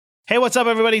Hey, what's up,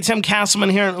 everybody? Tim Castleman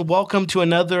here, and welcome to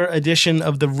another edition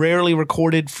of the rarely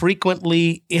recorded,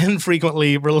 frequently,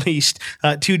 infrequently released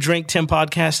To Drink Tim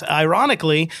podcast.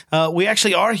 Ironically, we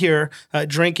actually are here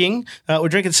drinking. We're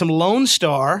drinking some Lone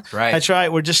Star. Right. That's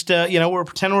right. We're just, we're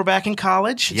pretending we're back in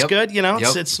college. It's good,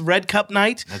 It's Red Cup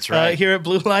night. That's right. Here at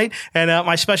Blue Light. And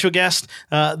my special guest,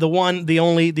 the one, the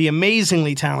only, the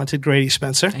amazingly talented Grady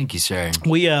Spencer. Thank you, sir.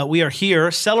 We are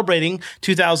here celebrating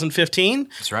 2015.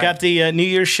 That's right. Got the New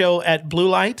Year's show at Blue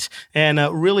Light, and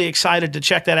really excited to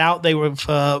check that out. They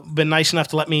have been nice enough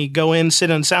to let me go in,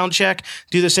 sit on sound check,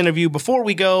 do this interview before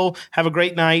we go. Have a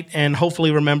great night, and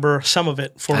hopefully remember some of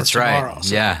it for tomorrow. Right.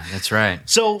 So. Yeah, that's right.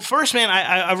 So first, man,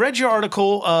 I read your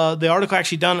article. The article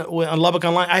actually done on Lubbock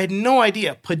Online. I had no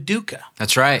idea Paducah.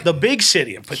 That's right. The big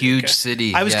city of Paducah. Huge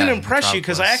city. I was going to impress you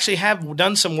because I actually have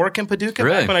done some work in Paducah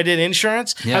back when I did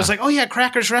insurance. Yeah. I was like, oh yeah,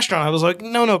 Crackers Restaurant. I was like,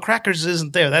 no, Crackers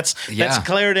isn't there. That's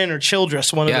Clarendon or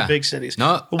Childress, one of the big cities.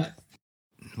 No.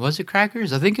 Was it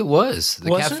Crackers? I think it was.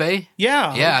 The cafe? It?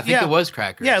 Yeah. Yeah, I think it was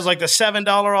Crackers. Yeah, it was like the $7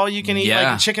 all-you-can-eat,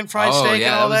 like chicken fried steak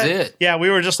and all that. Yeah, that was it. Yeah, we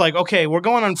were just like, okay, we're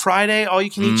going on Friday,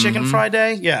 all-you-can-eat chicken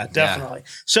Friday? Yeah, definitely.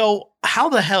 Yeah. So how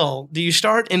the hell do you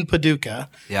start in Paducah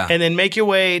and then make your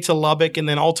way to Lubbock and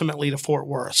then ultimately to Fort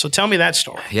Worth? So tell me that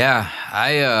story. Yeah,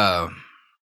 I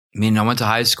went to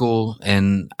high school,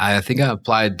 and I think I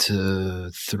applied to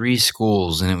 3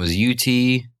 schools, and it was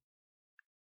UT,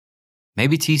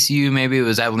 maybe TCU, maybe it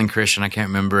was Abilene Christian, I can't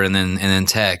remember, and then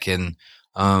Tech. And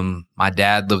my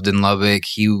dad lived in Lubbock.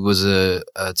 He was a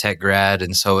Tech grad,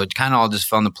 and so it kind of all just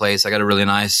fell into place. I got a really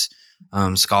nice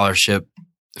scholarship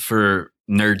for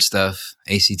nerd stuff,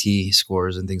 ACT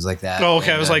scores and things like that. Oh,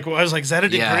 okay. And, I was like, is that a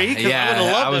degree?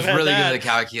 I was really good at the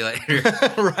calculator.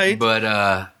 Right.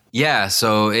 But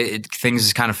so things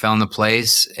just kind of fell into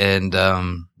place, and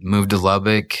moved to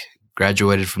Lubbock,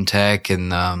 graduated from Tech,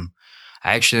 and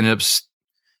I actually ended up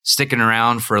sticking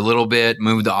around for a little bit,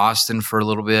 moved to Austin for a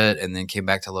little bit, and then came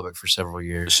back to Lubbock for several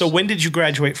years. So when did you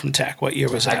graduate from Tech? What year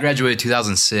was that? I graduated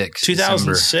 2006.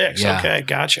 2006. Yeah. Okay,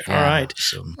 gotcha. Yeah, all right.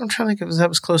 So. I'm trying to think if that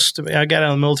was close to me. I got out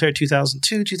of the military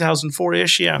 2002,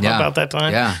 2004-ish. Yeah, about that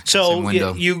time. Yeah. So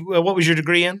you what was your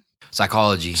degrrie in?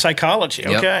 Psychology.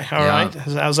 Okay. All right.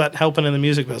 How's that helping in the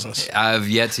music business? I've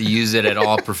yet to use it at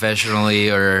all professionally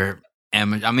or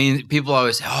amateur. I mean, people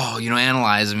always say,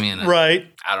 analyze me. And right.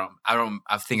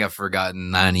 I think I've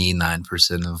forgotten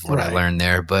 99% of what I learned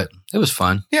there, but it was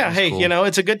fun. Yeah. Hey, cool.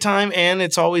 It's a good time, and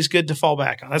it's always good to fall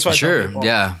back on. That's why I tell people.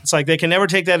 Yeah. It's like they can never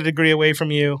take that degree away from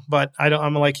you, but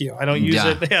I'm like you. I don't use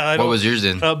it. Yeah. What was yours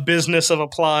in? Business of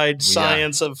applied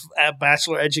science of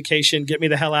bachelor education. Get me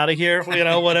the hell out of here.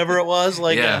 Whatever it was.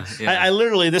 Like, I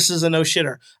literally, this is a no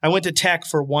shitter. I went to Tech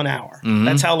for 1 hour. Mm-hmm.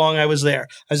 That's how long I was there.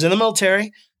 I was in the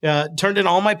military. Turned in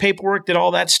all my paperwork, did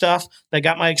all that stuff. I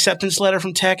got my acceptance letter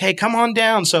from Tech. Hey, come on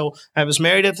down. So I was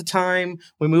married at the time.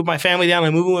 We moved my family down. I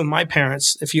moved in with my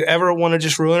parents. If you ever want to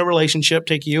just ruin a relationship,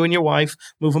 take you and your wife,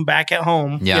 move them back at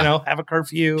home. Yeah. Have a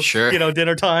curfew. Sure.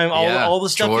 Dinner time. All the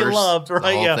stuff chores, you loved, right?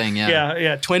 The whole thing,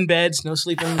 yeah. Twin beds, no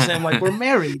sleeping in the same. Like we're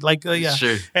married. Like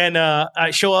Sure. And I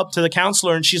show up to the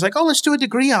counselor, and she's like, "Oh, let's do a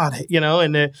degree audit."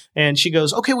 And she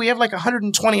goes, "Okay, we have like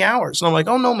 120 hours." And I'm like,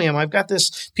 "Oh no, ma'am, I've got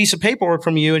this piece of paperwork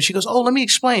from you." And she goes, "Oh, let me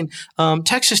explain.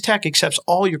 Texas Tech accepts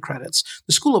all your credits.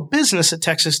 The School of Business at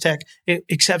Texas Tech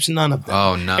accepts none of them."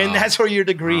 Oh, no. And that's where your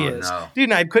degree is. No.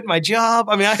 Dude, I'd quit my job.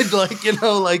 I mean,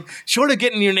 I'd short of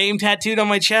getting your name tattooed on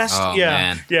my chest. Oh, yeah.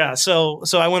 Man. Yeah. So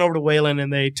I went over to Wayland,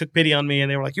 and they took pity on me,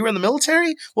 and they were like, "You were in the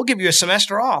military? We'll give you a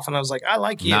semester off." And I was like, "I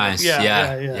like you." Nice.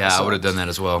 Yeah. So, I would have done that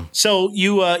as well. So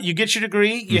you get your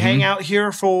degree. You hang out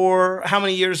here for how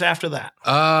many years after that?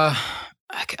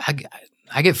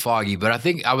 I get foggy, but I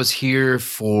think I was here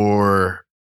for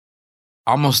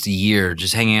almost a year,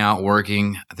 just hanging out,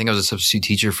 working. I think I was a substitute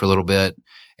teacher for a little bit.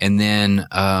 And then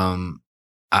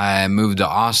I moved to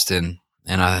Austin,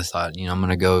 and I thought, I'm going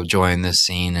to go join this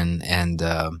scene and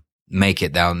make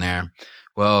it down there.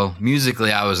 Well,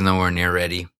 musically, I was nowhere near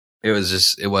ready. It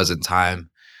wasn't time.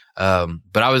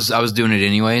 But I was doing it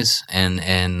anyways,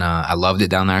 and I loved it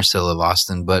down there. I still love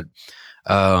Austin, but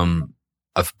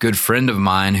a good friend of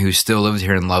mine who still lived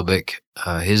here in Lubbock,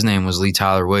 his name was Lee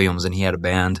Tyler Williams, and he had a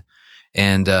band,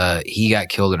 and he got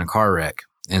killed in a car wreck.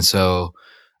 And so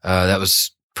that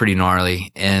was pretty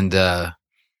gnarly. And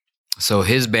so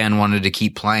his band wanted to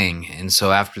keep playing. And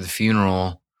so after the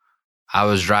funeral, I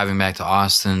was driving back to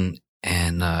Austin,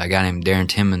 and a guy named Darren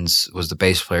Timmons was the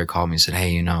bass player, called me and said,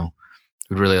 "Hey,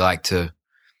 we'd really like to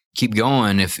keep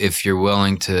going if you're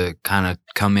willing to kind of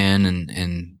come in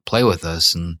and play with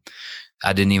us." And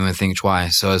I didn't even think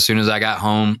twice. So as soon as I got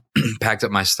home, packed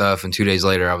up my stuff, and 2 days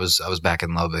later, I was back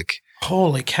in Lubbock.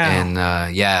 Holy cow!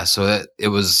 And so it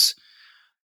was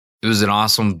an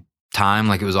awesome time.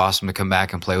 Like, it was awesome to come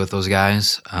back and play with those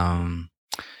guys.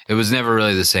 It was never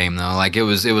really the same though. Like, it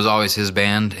was always his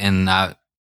band, and I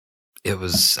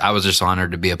was just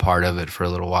honored to be a part of it for a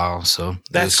little while. So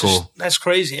that's cool. That's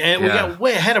crazy. And we got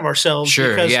way ahead of ourselves.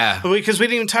 Sure. Because we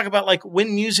didn't even talk about like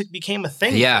when music became a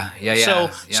thing. Yeah.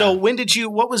 So when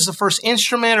what was the first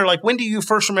instrument, or like when do you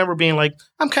first remember being like,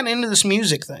 I'm kind of into this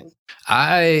music thing?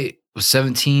 I was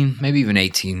 17, maybe even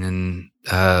 18. And,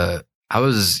 I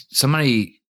was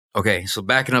okay. So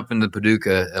backing up into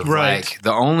Paducah, like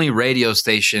the only radio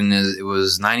station it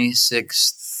was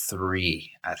 96.3,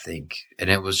 I think. And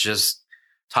it was just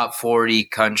top 40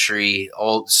 country,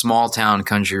 old small town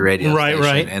country radio station.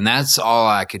 Right. And that's all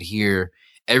I could hear.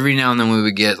 Every now and then we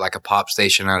would get like a pop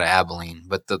station out of Abilene,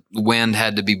 but the wind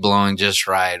had to be blowing just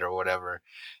right or whatever.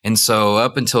 And so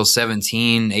up until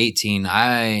 17, 18,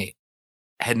 I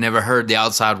had never heard the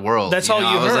outside world. That's all you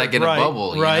heard. I was like in a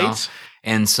bubble, you know?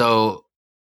 And so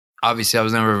obviously I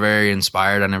was never very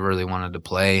inspired. I never really wanted to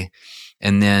play.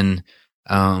 And then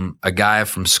a guy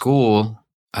from school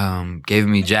gave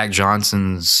me Jack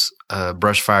Johnson's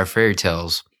Brushfire Fairy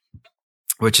Tales,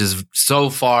 which is so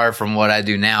far from what I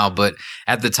do now. But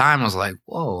at the time I was like,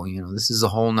 whoa, this is a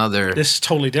whole nother. This is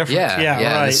totally different.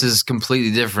 Yeah. Right. This is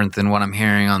completely different than what I'm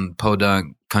hearing on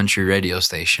Podunk country radio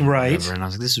station. Right. And I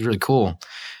was like, this is really cool.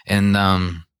 And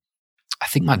I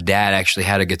think my dad actually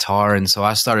had a guitar. And so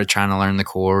I started trying to learn the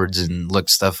chords and look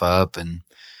stuff up and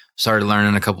started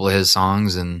learning a couple of his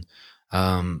songs. And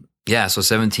so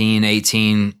 17,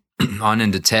 18 on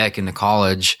into tech, into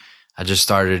college, I just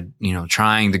started,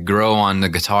 trying to grow on the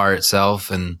guitar itself,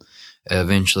 and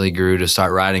eventually grew to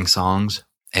start writing songs.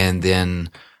 And then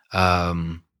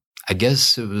I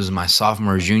guess it was my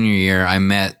sophomore, junior year, I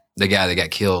met the guy that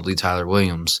got killed, Lee Tyler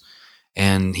Williams.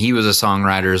 And he was a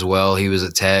songwriter as well. He was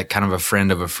at Tech, kind of a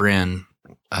friend of a friend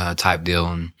type deal.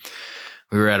 And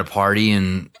we were at a party,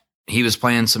 and he was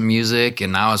playing some music,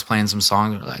 and I was playing some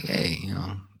songs. We're like, hey,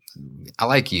 I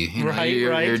like you.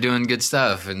 You're doing good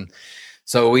stuff. And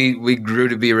so we grew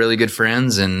to be really good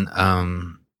friends. And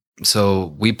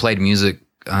so we played music,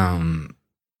 from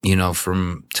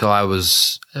till I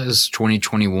was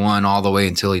 2021 all the way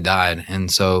until he died. And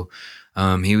so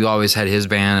he always had his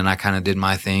band, and I kind of did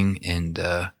my thing, and it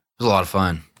was a lot of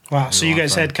fun. Wow! So you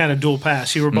guys had kind of dual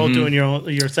paths. You were both doing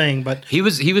your thing, but he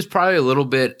was probably a little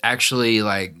bit, actually,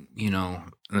 like, in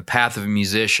the path of a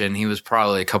musician. He was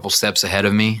probably a couple steps ahead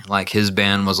of me. Like, his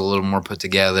band was a little more put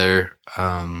together.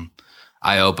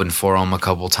 I opened for him a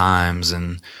couple times,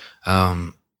 and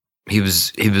he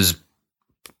was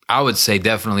I would say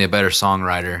definitely a better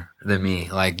songwriter than me,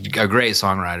 like a great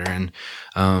songwriter. And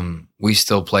we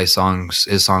still play his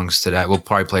songs today. We'll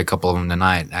probably play a couple of them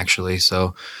tonight, actually.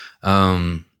 So, he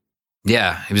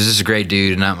was just a great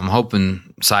dude. And I'm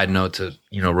hoping, side note, to,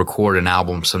 record an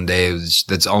album someday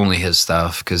that's only his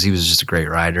stuff, because he was just a great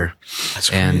writer. That's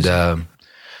crazy.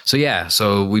 And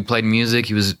so we played music.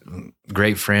 He was a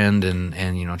great friend,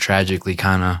 and tragically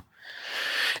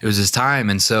it was his time.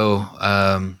 And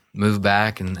so moved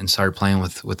back and started playing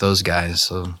with those guys.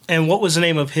 So. And what was the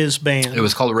name of his band? It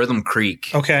was called Rhythm Creek.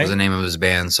 Okay. Was the name of his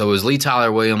band. So it was Lee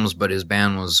Tyler Williams, but his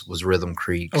band was Rhythm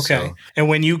Creek. Okay. So. And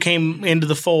when you came into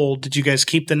the fold, did you guys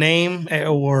keep the name,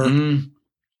 or?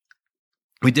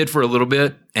 We did for a little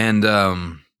bit, and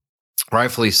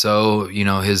rightfully so.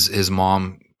 His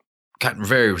mom,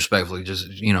 very respectfully, just,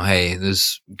 hey,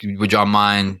 would y'all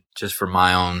mind, just for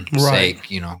my own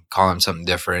sake, call him something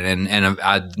different? And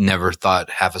I never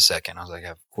thought half a second. I was like,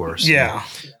 of course. Yeah.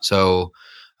 So,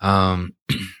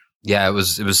 it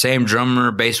was same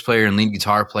drummer, bass player, and lead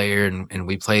guitar player. And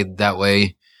we played that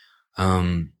way.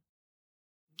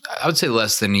 I would say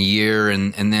less than a year.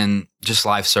 And then just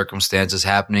life circumstances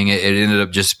happening. It ended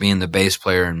up just being the bass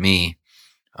player and me,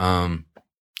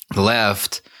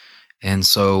 left. And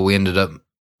so we ended up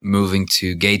moving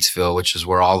to Gatesville, which is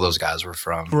where all those guys were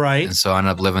from. Right. And so I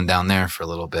ended up living down there for a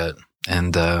little bit.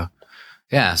 And I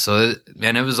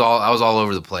was all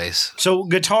over the place. So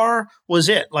guitar was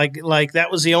it? Like that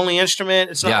was the only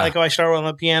instrument? It's not like, I started on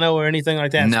the piano or anything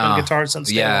like that. It's been guitar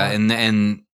since day one.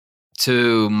 And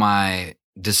to my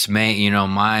dismay,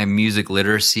 my music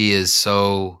literacy is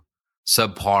so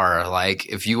subpar. Like,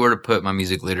 if you were to put my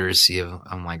music literacy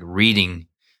I'm like reading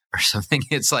or something,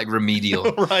 it's like remedial.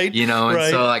 Right. And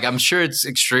so, like, I'm sure it's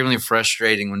extremely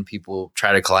frustrating when people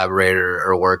try to collaborate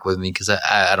or work with me, because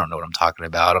I don't know what I'm talking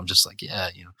about. I'm just like,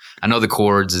 I know the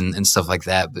chords and stuff like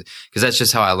that, but because that's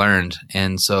just how I learned.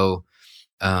 And so,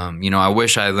 I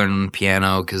wish I learned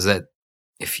piano, because that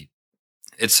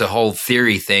it's a whole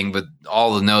theory thing, but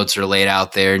all the notes are laid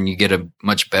out there and you get a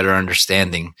much better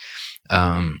understanding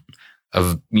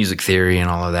of music theory and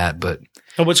all of that. But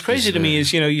and what's crazy to me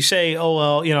is, you say, oh,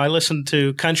 well, I listened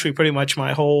to country pretty much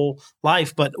my whole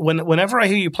life. But whenever I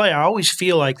hear you play, I always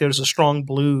feel like there's a strong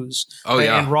blues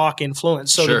and rock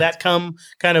influence. So did that come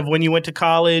kind of when you went to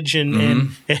college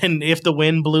and if the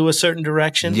wind blew a certain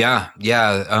direction? Yeah.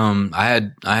 I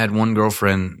had one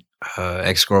girlfriend,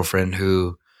 ex-girlfriend,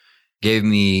 who gave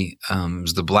me it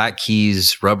was the Black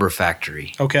Keys Rubber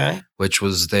Factory. Okay. Which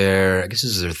was I guess this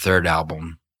is their third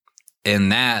album.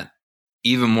 And that,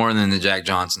 even more than the Jack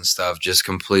Johnson stuff, just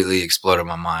completely exploded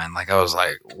my mind. Like, I was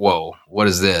like, whoa, what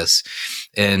is this?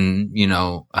 And,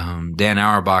 Dan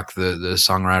Auerbach, the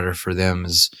songwriter for them,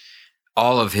 is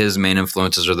all of his main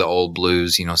influences are the old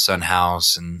blues, Son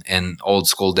House and old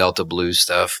school Delta blues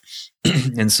stuff.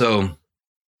 And so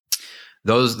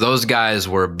those guys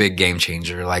were a big game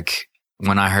changer. Like,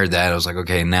 when I heard that, I was like,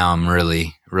 okay, now I'm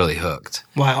really, really hooked.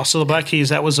 Wow. So the Black Keys,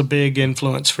 that was a big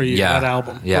influence for you, that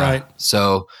album. Yeah. Right.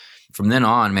 So from then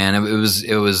on, man,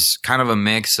 it was kind of a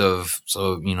mix of,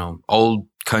 old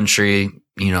country,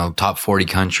 top 40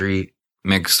 country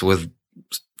mixed with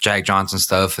Jack Johnson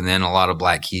stuff. And then a lot of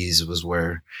Black Keys was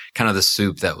where kind of the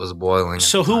soup that was boiling.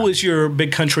 So who was your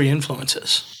big country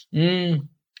influences? I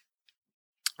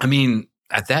mean,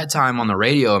 at that time on the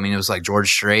radio, it was like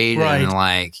George Strait and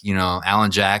like,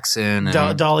 Alan Jackson.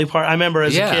 And Dolly Parton. I remember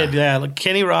as a kid, like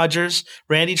Kenny Rogers,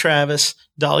 Randy Travis,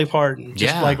 Dolly Parton.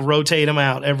 Just like rotate them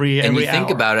out every and you hour. Think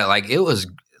about it, like it was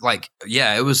like,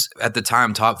 it was at the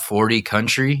time top 40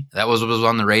 country. That was what was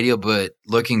on the radio. But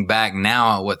looking back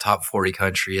now at what top 40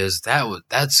 country is,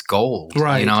 that's gold.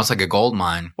 Right. It's like a gold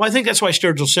mine. Well, I think that's why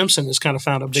Sturgill Simpson has kind of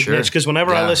found a big niche, because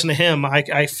whenever I listen to him,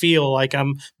 I feel like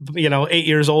I'm, 8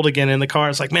 years old again in the car.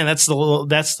 It's like, man, that's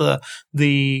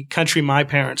the country my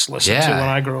parents listened to when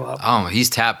I grew up. Oh, he's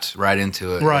tapped right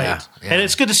into it. Right. Yeah. And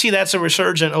it's good to see that's a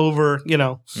resurgent over,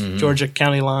 Georgia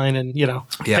County Line and,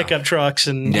 pickup trucks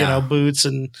and, boots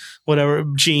and whatever,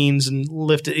 jeans and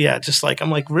lifted. Yeah. Just like,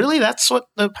 I'm like, really? That's what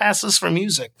passes for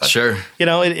music. But, sure.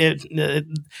 It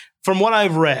from what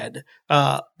I've read,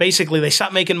 basically they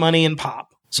stopped making money in pop.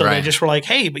 So they just were like,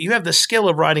 hey, but you have the skill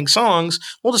of writing songs.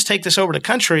 We'll just take this over to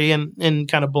country and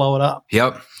kind of blow it up.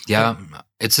 Yep. Yeah.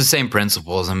 It's the same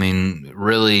principles.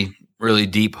 Really, really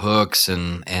deep hooks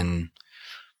and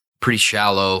pretty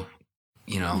shallow,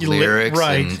 lyrics.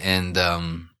 Right. And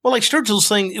well, like Sturgill's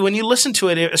thing, when you listen to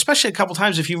it, especially a couple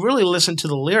times, if you really listen to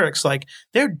the lyrics, like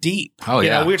they're deep. Oh,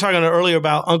 yeah. We were talking earlier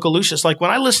about Uncle Lucius. Like when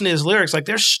I listen to his lyrics, like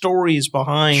there's stories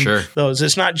behind those.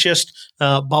 It's not just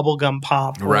bubblegum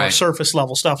pop or surface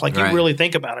level stuff. Like you really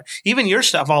think about it. Even your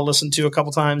stuff I'll listen to a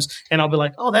couple times and I'll be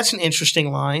like, oh, that's an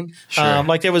interesting line. Sure.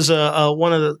 Like there was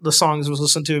one of the songs I was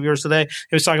listening to of yours today.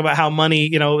 It was talking about how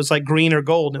money, it was like green or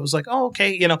gold. And it was like, oh,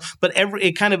 okay. But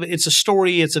it's a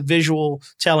story. It's a visual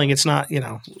telling. It's not,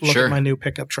 look at my new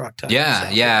pickup truck.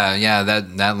 Yeah.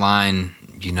 That line,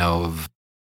 of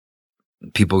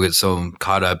people get so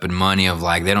caught up in money of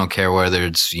like, they don't care whether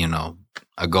it's,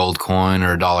 a gold coin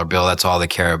or a dollar bill. That's all they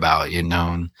care about,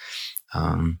 And,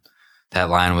 that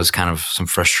line was kind of some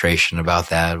frustration about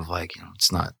that of like,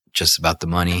 it's not just about the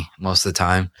money most of the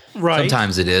time. Right.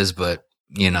 Sometimes it is, but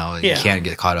you can't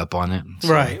get caught up on it.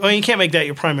 So. Right. Well, you can't make that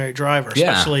your primary driver,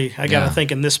 especially I got to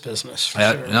think in this business. For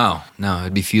sure. No,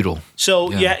 it'd be futile.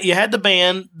 So you had the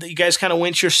band, you guys kind of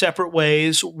went your separate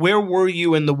ways. Where were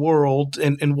you in the world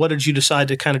and what did you decide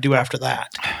to kind of do after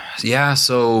that? Yeah.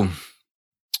 So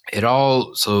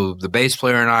the bass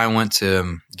player and I went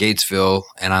to Gatesville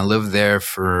and I lived there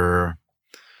for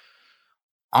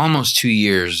almost 2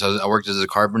 years. I worked as a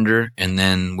carpenter and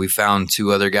then we found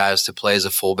two other guys to play as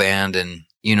a full band. And,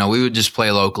 we would just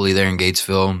play locally there in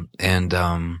Gatesville. And,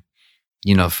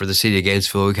 for the city of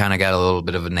Gatesville, we kind of got a little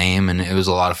bit of a name and it was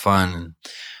a lot of fun.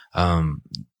 And,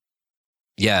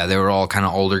 they were all kind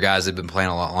of older guys that had been playing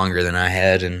a lot longer than I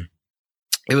had. And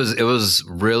it was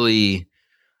really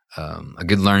a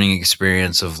good learning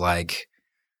experience of like,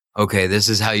 okay, this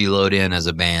is how you load in as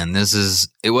a band.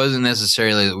 It wasn't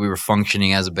necessarily that we were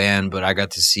functioning as a band, but I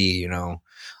got to see, a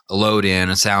load in,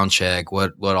 a sound check,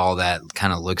 what all that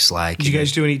kind of looks like. Did you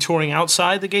guys do any touring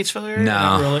outside the Gatesville area? No,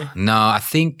 not really. No, I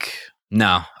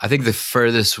think the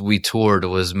furthest we toured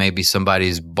was maybe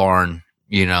somebody's barn,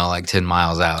 like 10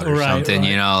 miles out or something,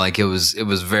 right. Like it was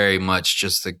very much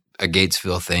just a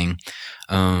Gatesville thing.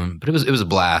 But it was a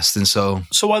blast. And so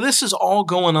while this is all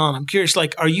going on, I'm curious,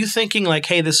 like, are you thinking like,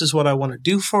 hey, this is what I want to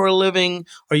do for a living?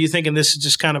 Or are you thinking this is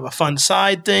just kind of a fun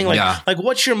side thing? Like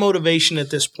what's your motivation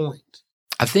at this point?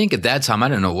 I think at that time, I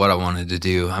didn't know what I wanted to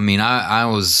do. I mean, I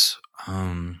was,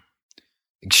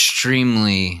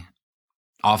 extremely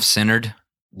off-centered,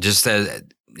 just as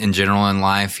in general in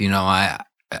life.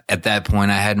 At that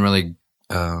point, I hadn't really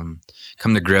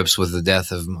come to grips with the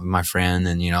death of my friend.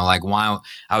 And, like while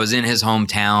I was in his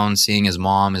hometown, seeing his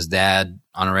mom, his dad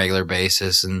on a regular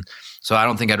basis. And so I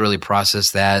don't think I'd really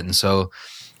processed that. And so.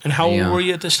 And how old were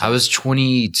you at this time? I was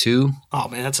 22. Oh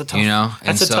man, that's a tough,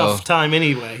 that's a tough time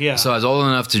anyway. Yeah. So I was old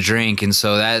enough to drink. And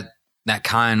so that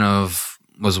kind of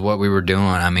was what we were doing.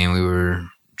 I mean, we were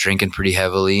drinking pretty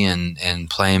heavily and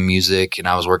playing music, and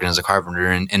I was working as a carpenter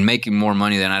and making more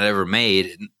money than I'd ever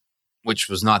made, which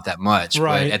was not that much.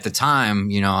 Right. But at the time,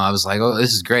 I was like, oh,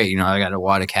 this is great. I got a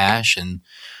wad of cash and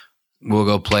we'll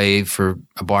go play for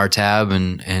a bar tab.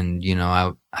 And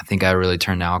I think I really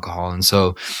turned to alcohol. And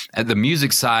so the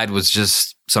music side was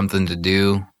just something to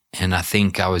do. And I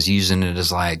think I was using it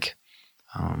as like,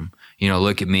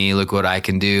 look at me, look what I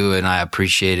can do. And I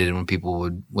appreciated it when people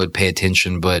would pay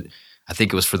attention, but I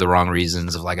think it was for the wrong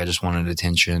reasons of like, I just wanted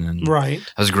attention and right.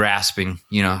 I was grasping,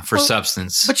 for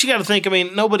substance. But you got to think,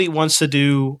 nobody wants to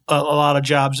do a lot of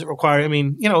jobs that require,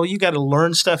 you got to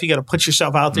learn stuff. You got to put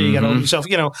yourself out there. You got to own yourself,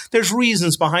 there's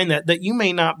reasons behind that you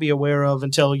may not be aware of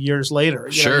until years later.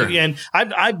 Sure. And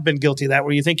I've been guilty of that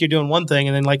where you think you're doing one thing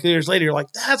and then like years later, you're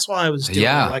like, that's why I was doing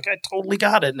it. Like I totally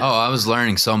got it now. Oh, I was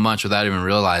learning so much without even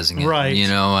realizing it.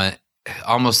 Right.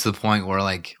 Almost to the point where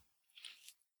like,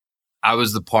 I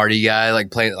was the party guy,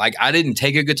 like I didn't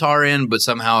take a guitar in, but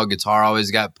somehow a guitar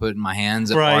always got put in my hands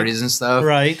at parties and stuff.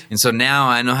 Right. And so now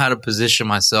I know how to position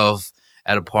myself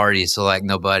at a party. So like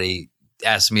nobody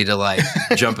asked me to like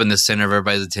jump in the center of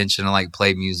everybody's attention and like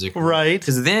play music. Right.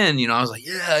 Cause then, I was like,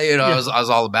 I was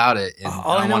all about it. And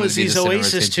all I know is these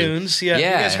Oasis tunes. Yeah. You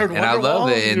guys heard and I love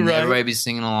it. And everybody be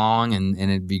singing along and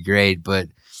it'd be great. But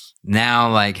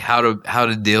now like how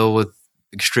to deal with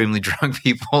extremely drunk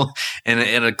people in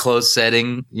a close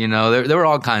setting, there were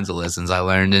all kinds of lessons I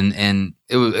learned and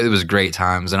it was great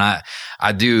times. And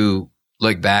I do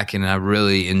look back and I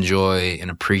really enjoy and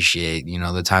appreciate,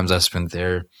 the times I spent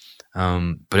there.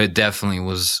 But it definitely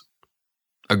was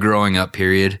a growing up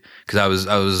period because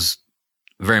I was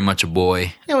very much a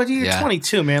boy. You're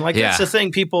 22, man. Like that's the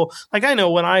thing. People like I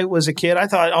know when I was a kid, I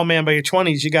thought, oh man, by your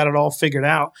 20s, you got it all figured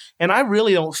out. And I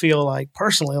really don't feel like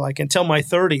personally, like until my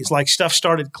 30s, like stuff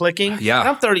started clicking. Yeah, and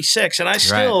I'm 36, and I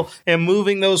still am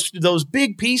moving those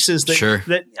big pieces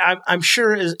that I'm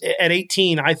sure is at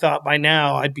 18. I thought by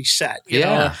now I'd be set. You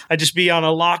know? I'd just be on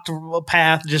a locked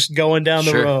path, just going down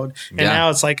the road. And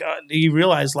now it's like you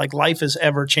realize like life is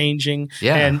ever changing.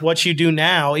 Yeah, and what you do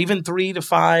now, even 3 to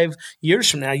 5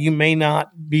 years from now, you may not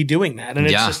be doing that. And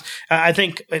it's just, I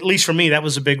think, at least for me, that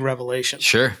was a big revelation.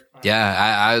 Sure.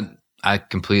 Yeah. I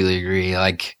completely agree.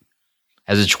 Like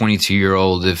as a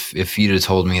 22-year-old, if you'd have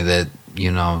told me that,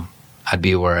 I'd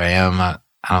be where I am,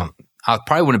 I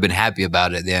probably wouldn't have been happy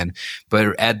about it then.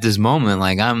 But at this moment,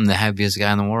 like I'm the happiest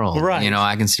guy in the world. Right.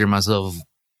 I consider myself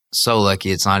so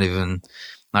lucky. It's not even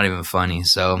funny.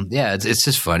 So yeah, it's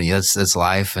just funny. That's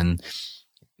life. And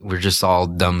we're just all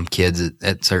dumb kids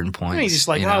at certain points. You're just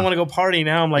like, I want to go party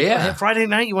now. I'm like, Friday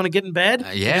night, you want to get in bed?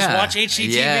 Just watch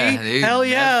HGTV? Yeah, dude, hell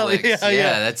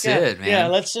yeah. That's it, man. Yeah,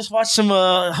 let's just watch some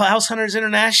House Hunters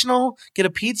International, get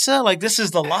a pizza. Like, this is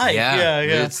the life. Yeah.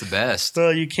 It's the best. So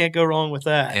you can't go wrong with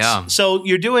that. Yeah. So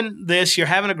you're doing this. You're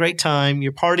having a great time.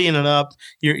 You're partying it up.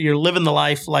 You're living the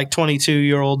life like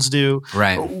 22-year-olds do.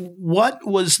 Right. What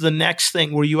was the next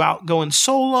thing? Were you out going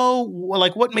solo?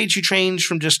 Like, what made you change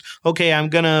from just, okay, I'm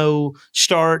going to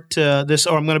start this,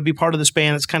 or I'm going to be part of this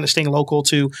band that's kind of staying local,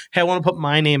 to, hey, I want to put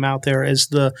my name out there as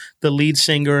the lead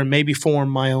singer and maybe form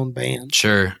my own band?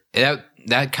 Sure.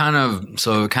 That kind of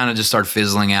just started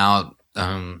fizzling out.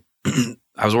 I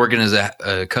was working as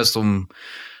a custom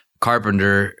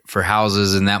carpenter for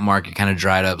houses, and that market kind of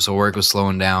dried up. So work was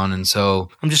slowing down. And so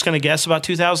I'm just going to guess about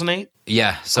 2008.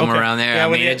 Yeah. Somewhere around there.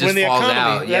 Yeah, it just falls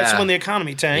out. That's when the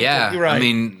economy tanked. Yeah. You're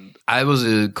right. I was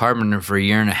a carpenter for a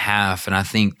year and a half, and I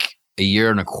think a year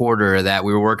and a quarter of that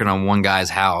we were working on one guy's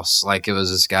house. Like it was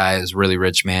this guy, this really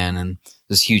rich man, and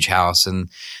this huge house. And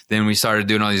then we started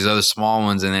doing all these other small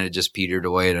ones, and then it just petered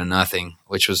away to nothing,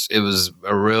 it was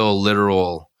a real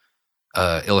literal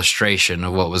illustration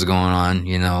of what was going on,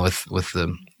 with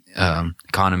the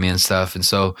economy and stuff. And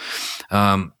so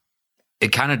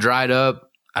it kind of dried up.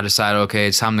 I decided, okay,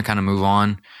 it's time to kind of move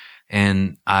on.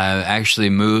 And I actually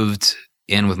moved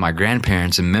in with my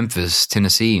grandparents in Memphis,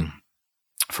 Tennessee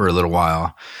for a little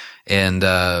while, and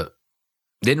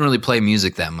didn't really play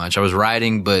music that much. I was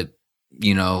writing, but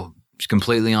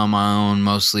completely on my own,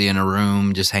 mostly in a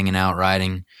room, just hanging out,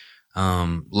 writing.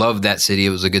 Loved that city. It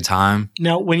was a good time.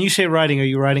 Now, when you say writing, are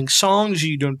you writing songs? Are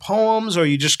you doing poems? Or are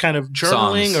you just kind of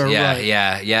journaling? Songs. Or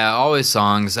Yeah. Always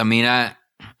songs. I mean,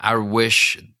 I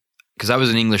wish, because I was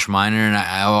an English minor, and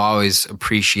I always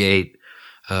appreciate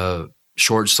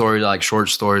short stories. I like short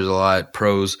stories a lot,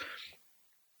 prose.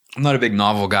 I'm not a big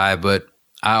novel guy, but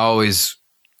I always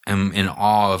am in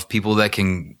awe of people that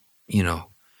can,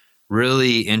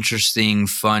 really interesting,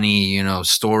 funny,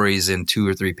 stories in 2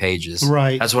 or 3 pages.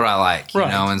 Right. That's what I like, you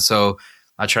know? And so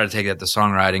I try to take that to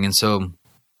songwriting. And so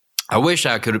I wish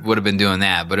I would have been doing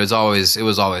that, but it was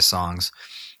always songs.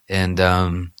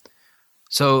 And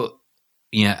so,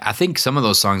 I think some of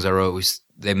those songs I wrote,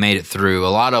 they made it through. A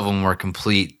lot of them were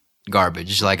complete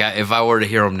garbage. Like if I were to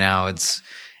hear them now,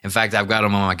 in fact, I've got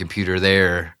them on my computer.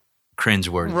 They're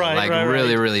cringeworthy,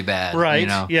 really, really bad. Right.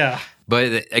 Yeah.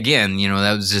 But again,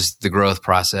 that was just the growth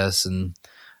process. And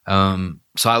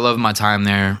so I loved my time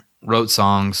there, wrote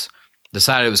songs,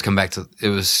 decided I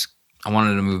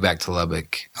wanted to move back to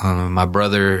Lubbock. My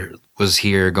brother was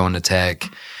here going to tech.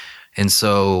 And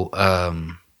so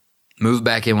moved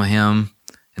back in with him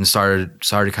and started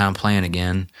kind of playing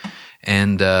again.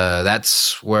 And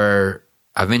that's where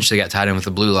I eventually got tied in with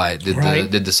the Blue Light, did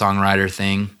the songwriter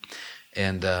thing.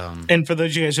 And for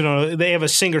those of you guys who don't know, they have a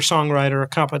singer-songwriter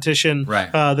competition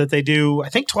that they do, I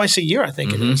think, twice a year, I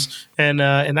think it is. And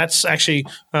that's actually,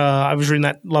 I was reading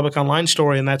that Lubbock Online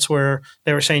story, and that's where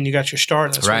they were saying you got your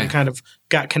start. That's where you kind of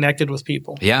got connected with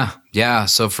people. Yeah.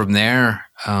 So from there,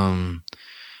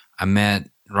 I met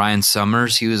Ryan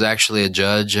Summers. He was actually a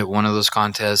judge at one of those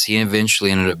contests. He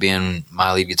eventually ended up being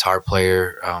my lead guitar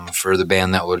player for the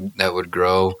band that would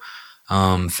grow.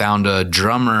 Found a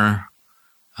drummer,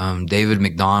 David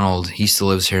McDonald. He still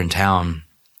lives here in town.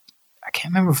 I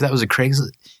can't remember if that was a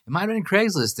Craigslist. It might have been a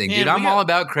Craigslist thing, dude. I'm all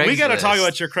about Craigslist. We got to talk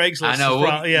about your Craigslist. I know.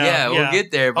 We'll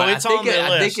get there. But it's on their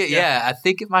list. I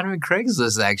think it might have been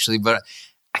Craigslist actually, but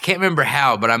I can't remember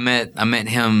how. But I met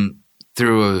him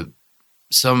through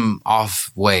some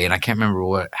off way, and I can't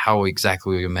remember how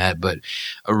exactly we met. But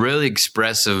a really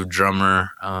expressive drummer.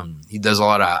 He does a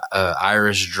lot of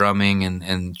Irish drumming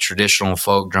and traditional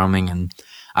folk drumming, and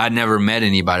I'd never met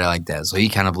anybody like that. So he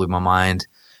kind of blew my mind.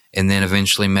 And then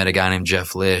eventually met a guy named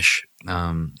Jeff Lish,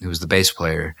 who was the bass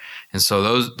player. And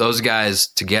so those guys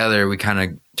together, we kind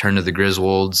of turned to the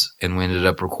Griswolds, and we ended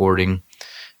up recording.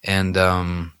 And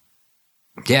so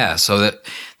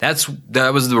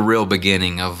that was the real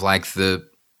beginning of like the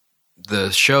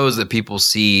shows that people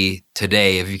see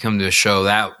today. If you come to a show,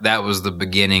 that was the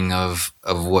beginning of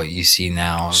what you see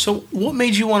now. So what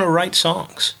made you want to write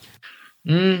songs?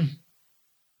 And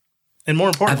more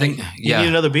importantly, you need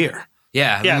another beer.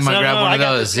 Yeah, I'm going to grab one of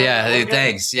those.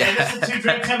 Thanks. Yeah, this is a 2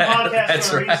 Drink 10 podcast. That's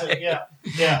for a right. reason.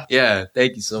 Yeah,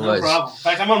 thank you so much. No problem. In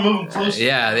fact, I'm going to move them closer.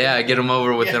 Yeah, get them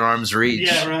over within arm's reach.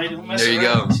 Yeah, right. There you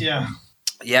go.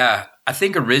 Yeah. I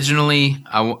think originally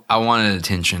I wanted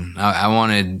attention. I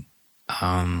wanted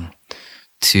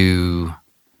to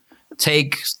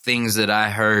take things that I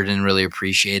heard and really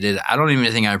appreciated. I don't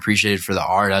even think I appreciated for the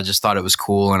art. I just thought it was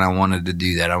cool, and I wanted to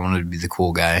do that. I wanted to be the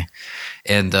cool guy.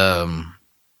 And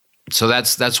so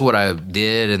that's what I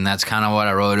did, and that's kind of what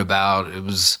I wrote about. It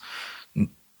was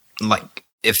like,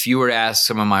 if you were to ask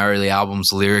some of my early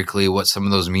albums lyrically what some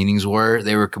of those meanings were,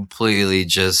 they were completely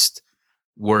just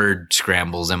word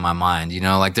scrambles in my mind.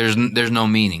 Like there's no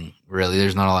meaning really.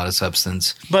 There's not a lot of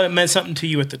substance. But it meant something to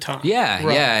you at the time. Yeah,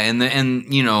 right. Yeah, and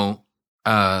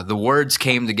the words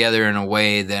came together in a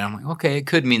way that I'm like, okay, it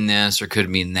could mean this or could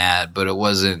mean that, but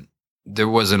there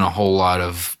wasn't a whole lot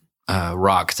of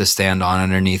rock to stand on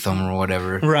underneath them or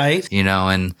whatever. Right.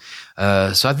 And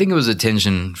so I think it was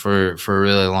attention for a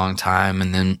really long time.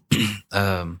 And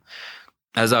then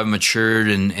as I've matured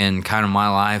and kind of my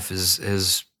life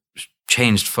has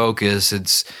changed focus,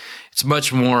 it's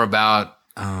much more about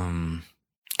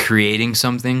creating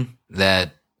something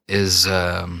that is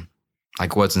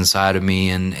like what's inside of me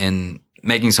and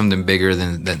making something bigger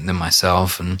than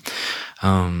myself. And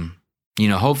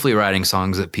hopefully writing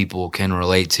songs that people can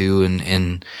relate to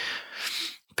and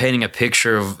painting a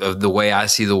picture of the way I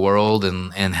see the world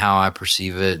and how I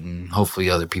perceive it. And hopefully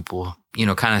other people,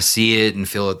 kind of see it and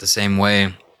feel it the same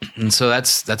way. And so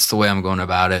that's the way I'm going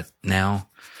about it now.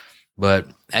 But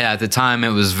at the time it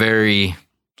was very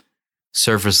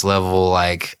surface level,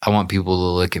 like I want people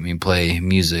to look at me play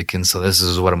music, and so this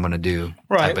is what I'm going to do.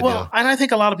 Right. Well, and I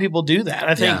think a lot of people do that.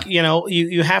 I think,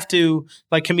 you have to,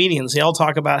 like comedians, they all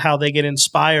talk about how they get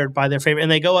inspired by their favorite,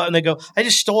 and they go out and they go, I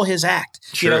just stole his act,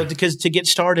 because to get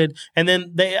started. And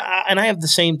then and I have the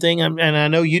same thing. And I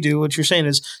know you do. What you're saying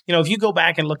is, if you go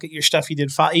back and look at your stuff you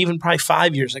did even probably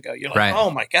 5 years ago, you're like, oh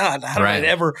my God, how did I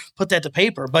ever put that to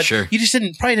paper? But you just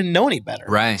probably didn't know any better.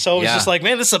 Right. So it was just like,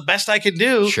 man, this is the best I can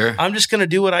do. Sure. I'm just going to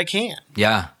do what I can.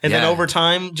 Yeah. And then over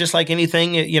time, just like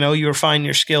anything, you refine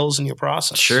your skills and your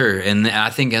process. Sure. And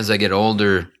I think as I get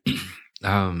older,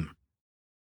 when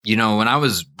I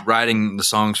was writing the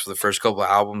songs for the first couple of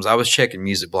albums, I was checking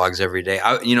music blogs every day.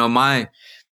 My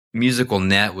musical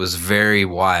net was very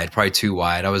wide, probably too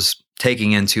wide. I was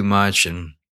taking in too much,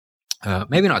 and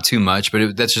maybe not too much,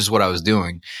 but that's just what I was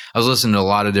doing. I was listening to a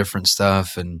lot of different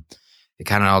stuff, and it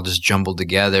kind of all just jumbled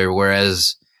together.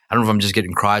 Whereas I don't know if I'm just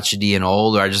getting crotchety and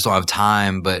old, or I just don't have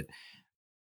time, but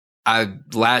I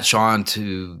latch on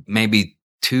to maybe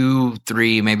 2,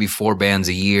 3, maybe 4 bands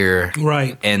a year.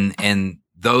 Right. And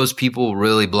those people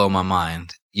really blow my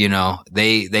mind.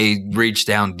 They reach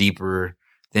down deeper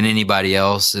than anybody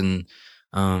else, and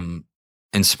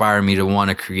inspire me to want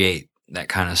to create that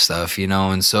kind of stuff,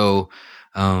 And so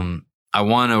I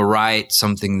want to write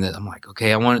something that I'm like,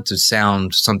 okay, I want it to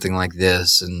sound something like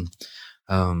this. And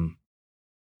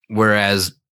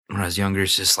whereas when I was younger,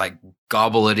 it's just like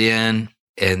gobble it in,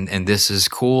 and this is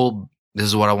cool. This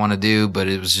is what I want to do. But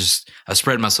it was just, I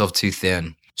spread myself too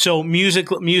thin. So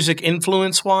music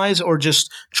influence wise, or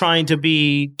just trying to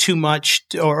be too much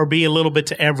or be a little bit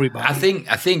to everybody? I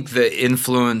think the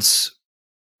influence,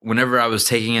 whenever I was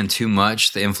taking in too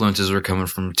much, the influences were coming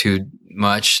from too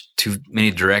many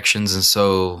directions. And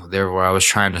so therefore I was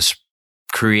trying to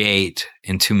create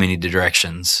in too many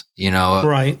directions,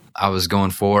 Right. I was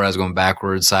going forward, I was going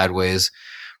backwards, sideways.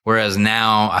 Whereas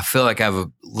now I feel like I have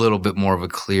a little bit more of a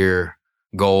clear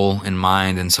goal in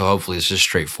mind, and so hopefully it's just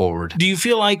straightforward. Do you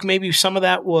feel like maybe some of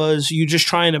that was you just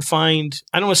trying to find,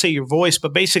 I don't want to say your voice,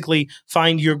 but basically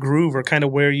find your groove or kind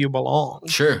of where you belong?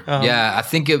 Sure. Yeah, I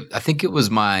think it was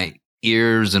my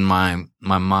ears and my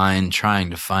mind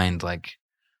trying to find, like,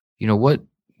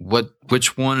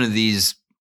 which one of these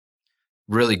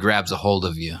really grabs a hold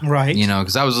of you. Right.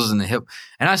 Because I was listening to hip,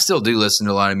 and I still do listen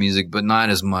to a lot of music, but not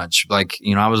as much. Like,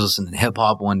 I was listening to hip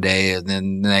hop one day, and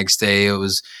then the next day it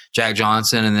was Jack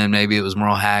Johnson, and then maybe it was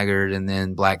Merle Haggard, and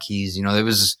then Black Keys. It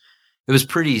was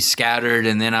pretty scattered,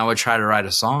 and then I would try to write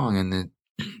a song, and then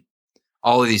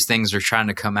all of these things are trying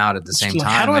to come out at the same time.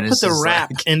 How do I put the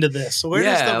rap into this? Where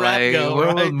does the rap go?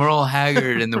 Where would Merle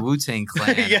Haggard and the Wu-Tang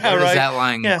Clan? Where does that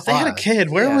line if they had a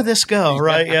kid, where would this go?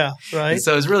 Right, yeah, right. And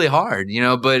so it's really hard,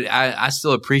 but I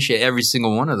still appreciate every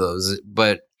single one of those.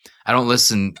 But I don't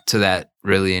listen to that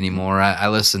really anymore. I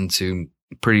listen to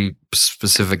pretty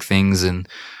specific things, and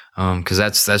because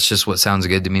that's just what sounds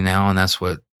good to me now, and that's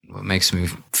what makes me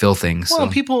feel things. Well,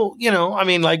 people,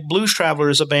 like Blues Traveler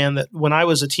is a band that when I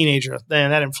was a teenager, man,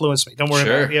 that influenced me. Don't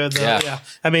worry about it. Yeah.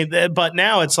 I mean, but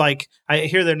now it's like I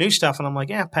hear their new stuff and I'm like,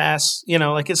 yeah, pass.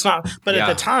 It's not. But at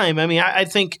the time, I mean, I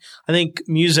think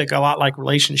music, a lot like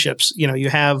relationships. You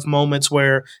have moments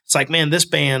where it's like, man, this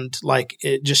band, like,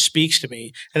 it just speaks to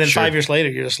me, and then 5 years later,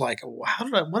 you're just like,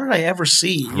 what did I ever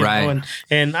see? You know?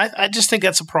 And I just think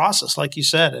that's a process, like you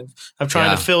said, of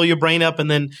trying to fill your brain up and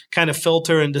then kind of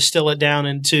filter and distill it down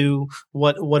into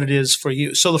what it is for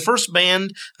you. So the first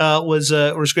band was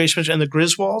Grace Mitchell and the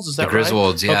Griswolds. Is that right? The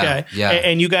Griswolds, yeah. Okay. Yeah.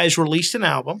 And you guys released an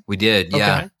album. We did,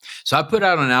 yeah. Okay. So I put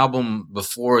out an album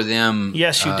before them.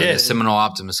 Yes, you did. The Seminole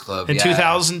Optimist Club. In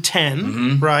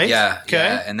 2010, right? Yeah. Okay.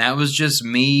 Yeah. And that was just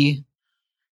me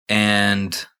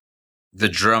and the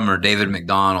drummer, David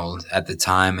McDonald, at the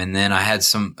time. And then I had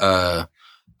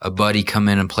a buddy come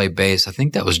in and play bass. I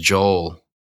think that was Joel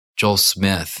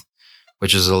Smith,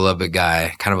 which is a Lubbock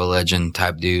guy, kind of a legend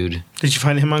type dude. Did you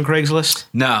find him on Craigslist?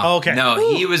 No. Oh, okay. No,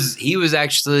 he was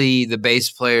actually the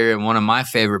bass player in one of my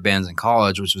favorite bands in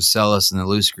college, which was Celis and the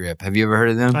Loose Grip. Have you ever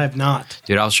heard of them? I have not.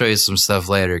 Dude, I'll show you some stuff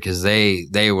later because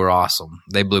they were awesome.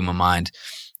 They blew my mind.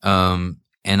 And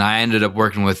I ended up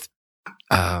working with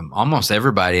almost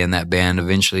everybody in that band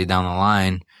eventually down the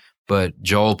line, but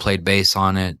Joel played bass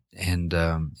on it and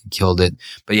killed it.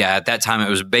 But yeah, at that time, it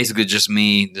was basically just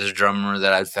me, this drummer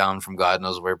that I'd found from God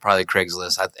knows where, probably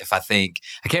Craigslist. I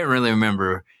can't really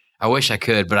remember. I wish I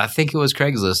could, but I think it was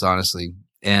Craigslist, honestly.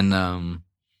 And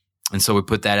so we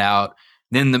put that out.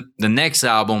 then the next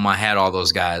album, I had all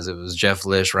those guys. It was Jeff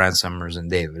Lish, Ryan Summers, and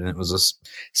David. And it was a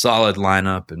solid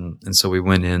lineup. And so we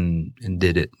went in and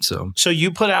did it. So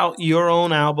you put out your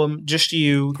own album, just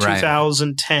you,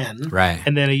 2010. Right.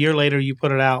 And then a year later, you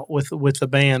put it out with the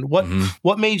band.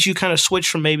 What made you kind of switch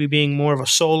from maybe being more of a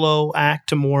solo act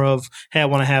to more of, hey, I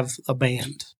want to have a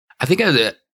band? I think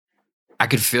I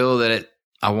could feel that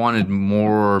I wanted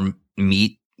more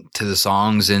meat to the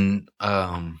songs. And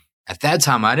at that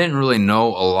time, I didn't really know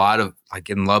a lot of, like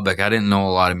in Lubbock, I didn't know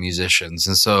a lot of musicians.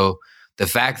 And so the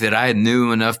fact that I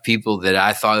knew enough people that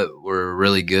I thought were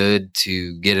really good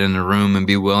to get in a room and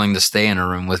be willing to stay in a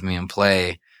room with me and play,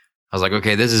 I was like,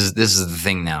 okay, this is the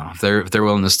thing now. If they're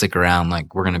willing to stick around,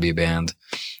 like we're going to be a band.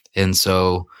 And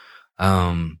so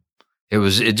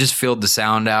it just filled the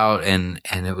sound out, and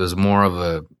it was more of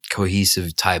a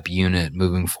cohesive type unit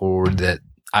moving forward that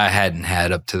I hadn't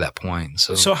had up to that point.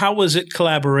 So how was it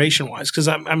collaboration wise? Because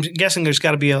I'm guessing there's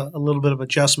got to be a little bit of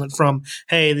adjustment from,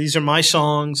 hey, these are my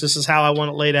songs. This is how I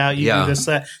want it laid out. You do this,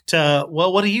 that, to,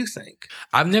 well, what do you think?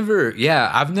 I'm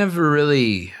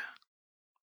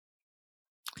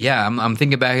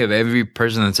thinking back of every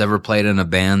person that's ever played in a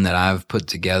band that I've put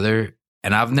together.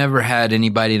 And I've never had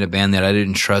anybody in a band that I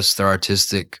didn't trust their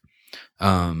artistic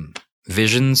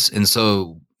visions. And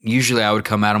so usually I would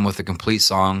come at them with a complete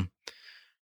song,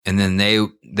 and then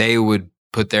they would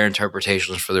put their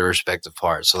interpretations for their respective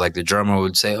parts. So like the drummer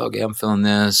would say, okay, I'm feeling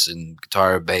this, and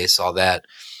guitar, bass, all that.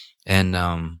 And,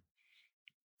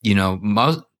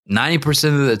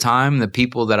 90% of the time, the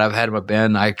people that I've had in my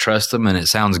band, I trust them and it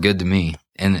sounds good to me.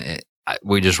 And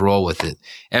we just roll with it.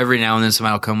 Every now and then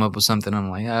somebody will come up with something. I'm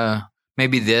like,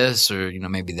 maybe this or,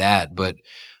 maybe that. But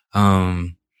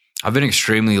I've been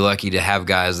extremely lucky to have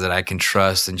guys that I can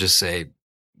trust and just say,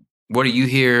 what do you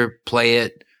hear? Play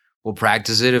it. We'll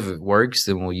practice it. If it works,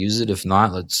 then we'll use it. If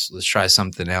not, let's try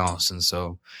something else. And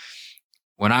so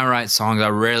when I write songs, I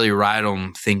rarely write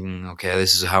them thinking, okay,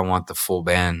 this is how I want the full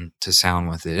band to sound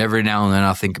with it. Every now and then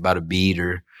I'll think about a beat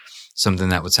or something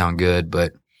that would sound good,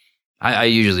 but I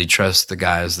usually trust the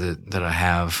guys that I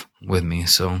have with me.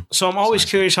 So I'm always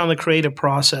curious on the creative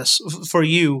process for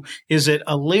you. Is it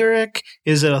a lyric?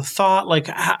 Is it a thought? Like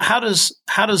how does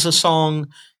a song,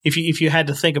 if you had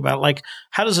to think about it, like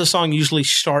how does a song usually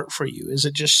start for you? Is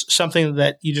it just something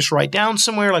that you just write down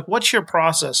somewhere? Like what's your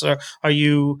process? Are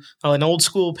you an old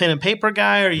school pen and paper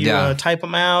guy? Are you type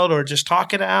them out or just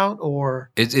talk it out?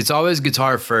 Or it's always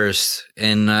guitar first,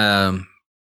 and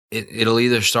it'll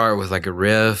either start with like a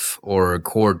riff or a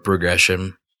chord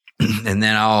progression, and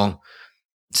then I'll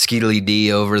skeetily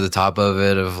D over the top of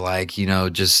it of like,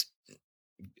 just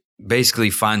basically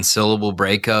find syllable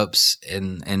breakups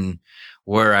and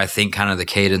where I think kind of the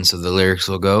cadence of the lyrics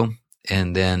will go,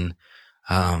 and then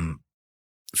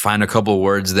find a couple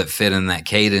words that fit in that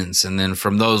cadence. And then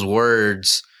from those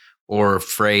words or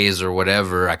phrase or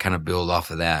whatever, I kind of build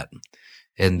off of that.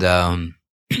 And I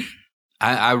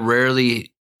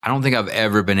don't think I've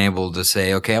ever been able to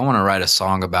say, okay, I want to write a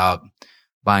song about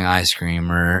buying ice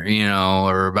cream or,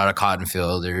 or about a cotton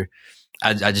field, or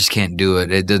I just can't do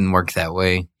it. It didn't work that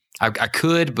way. I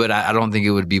could, but I don't think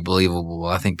it would be believable.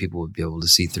 I think people would be able to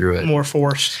see through it. More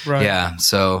forced, right? Yeah.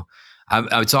 So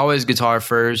it's always guitar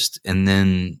first, and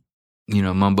then,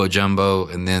 mumbo jumbo,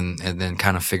 and then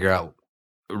kind of figure out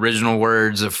original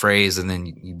words, a phrase, and then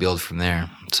you build from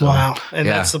there. So, wow. And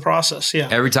that's the process. Yeah.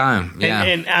 Every time. Yeah.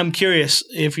 And I'm curious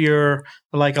if you're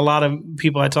like a lot of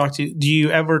people I talk to, do you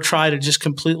ever try to just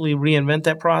completely reinvent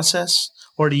that process?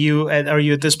 Or are you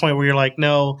at this point where you're like,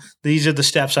 no, these are the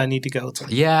steps I need to go through?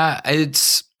 Yeah.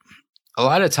 It's a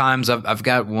lot of times I've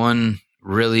got one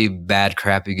really bad,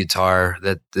 crappy guitar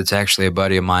that's actually a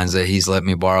buddy of mine's that he's let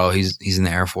me borrow. He's in the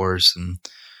Air Force, and,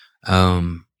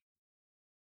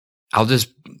 I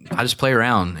just play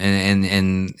around,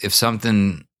 and if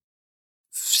something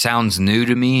sounds new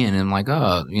to me and I'm like,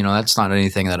 oh, that's not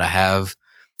anything that I have,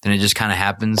 then it just kind of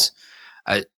happens.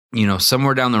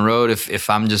 Somewhere down the road, if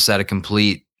I'm just at a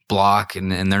complete block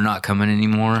and they're not coming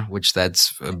anymore, which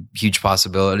that's a huge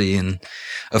possibility and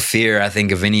a fear, I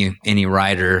think, of any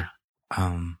writer,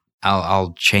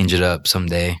 I'll change it up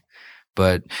someday.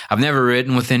 But I've never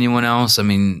written with anyone else. I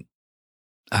mean,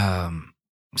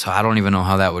 so I don't even know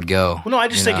how that would go. Well, no, I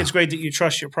just think it's great that you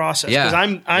trust your process.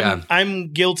 Because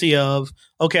I'm guilty of,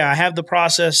 okay, I have the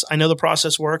process. I know the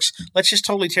process works. Let's just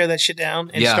totally tear that shit down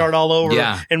and start all over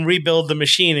and rebuild the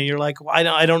machine. And you're like, well,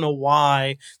 I don't know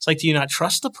why. It's like, do you not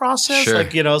trust the process? Sure.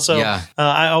 Like,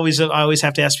 I always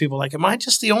have to ask people, like, am I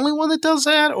just the only one that does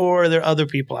that, or are there other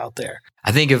people out there?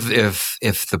 I think if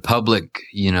the public,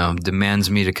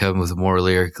 demands me to come with more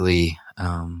lyrically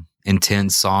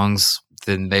intense songs,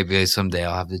 then maybe someday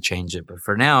I'll have to change it. But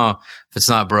for now, if it's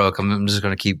not broke, I'm just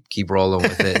going to keep rolling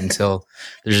with it until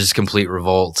there's just complete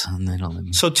revolt. And they don't let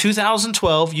me. So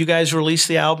 2012, you guys released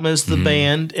the album as the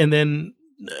band, and then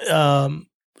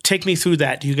take me through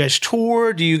that. Do you guys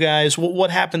tour? Do you guys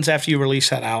what happens after you release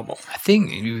that album? I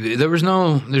think there's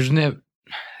never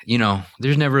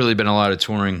really been a lot of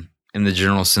touring in the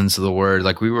general sense of the word.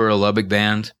 Like, we were a Lubbock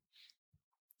band.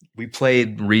 We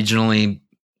played regionally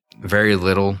very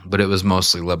little, but it was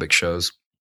mostly Lubbock shows.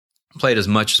 Played as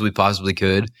much as we possibly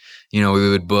could. We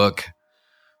would book.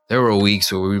 There were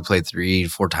weeks where we would play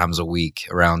 3-4 times a week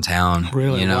around town.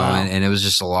 Really? Wow. And it was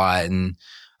just a lot. And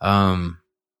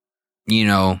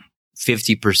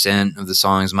 50% of the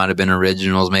songs might have been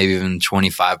originals, maybe even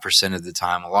 25% of the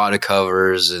time. A lot of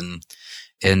covers, and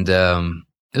it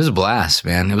was a blast,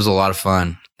 man. It was a lot of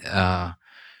fun.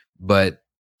 But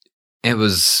it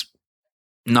was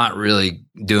not really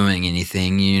doing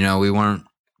anything. We weren't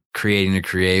creating to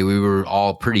create. We were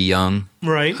all pretty young.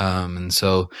 Right. And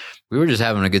so we were just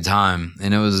having a good time,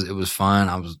 and it was fun.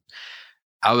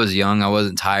 I was young. I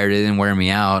wasn't tired. It didn't wear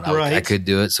me out. I could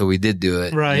do it. So we did do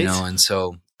it. Right. And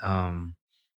so,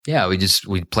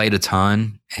 we played a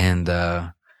ton, and,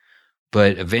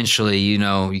 but eventually, you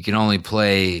can only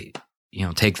play,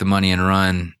 take the money and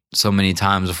run so many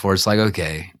times before it's like,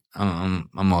 okay, I'm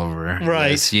over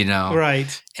this,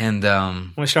 Right. And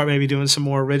want to start maybe doing some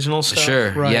more original stuff?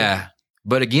 Sure. Right. Yeah.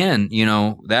 But again,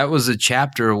 that was a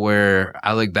chapter where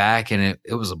I look back and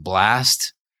it was a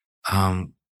blast.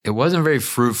 It wasn't very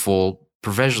fruitful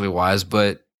professionally wise,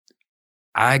 but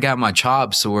I got my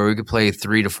chops to where we could play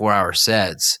 3 to 4 hour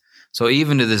sets. So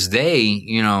even to this day,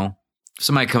 if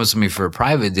somebody comes to me for a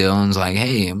private deal and is like,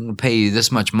 hey, I'm going to pay you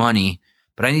this much money,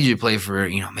 but I need you to play for,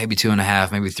 maybe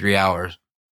 2.5, maybe 3 hours.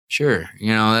 Sure.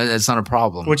 That's not a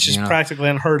problem. Which is practically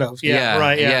unheard of. Yeah.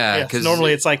 Right. Yeah. Because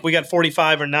normally it's like, we got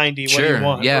 45 or 90. What do you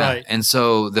want? Yeah. Right. And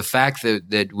so the fact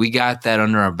that we got that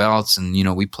under our belts, and,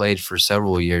 we played for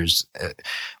several years,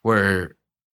 where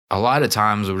a lot of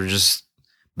times we're just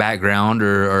background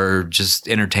or just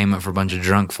entertainment for a bunch of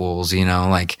drunk fools, it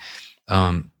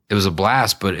was a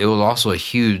blast, but it was also a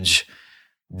huge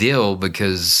deal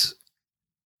because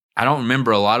I don't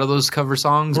remember a lot of those cover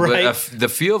songs, right. But the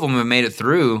few of them have made it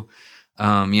through.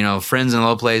 Friends in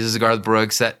Low Places, Garth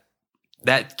Brooks,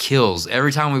 that kills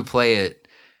every time we play it.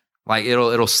 Like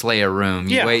it'll slay a room.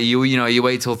 You wait, you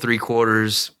wait till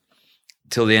 3/4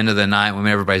 till the end of the night when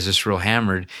everybody's just real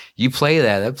hammered. You play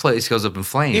that place goes up in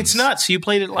flames. It's nuts. You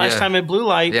played it last time at Blue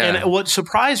Light, and what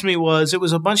surprised me was it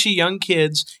was a bunch of young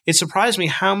kids. It surprised me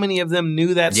how many of them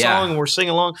knew that song and were singing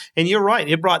along. And you're right.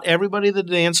 It brought everybody to the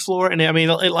dance floor, and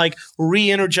it like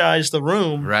re-energized the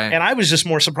room. Right. And I was just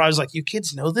more surprised, like, you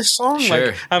kids know this song? Sure.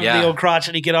 Like, I'm the old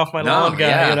crotchety get off my lawn guy.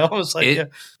 Yeah. It's like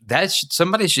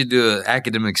somebody should do an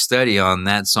academic study on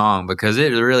that song because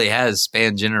it really has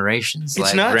spanned generations. It's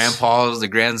like nuts. grandpas, the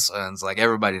grandsons, like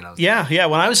everybody knows. Yeah.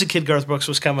 When I was a kid, Garth Brooks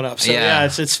was coming up. So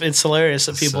it's hilarious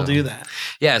that people do that.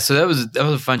 Yeah. So that was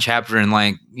a fun chapter, and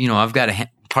I've got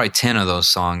probably 10 of those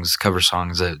songs, cover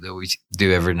songs that we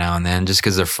do every now and then, just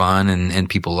because they're fun and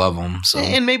people love them. So,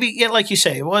 and maybe, like you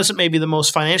say, it wasn't maybe the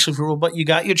most financially fruitful, but you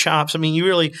got your chops. I mean,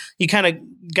 you kind of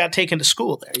got taken to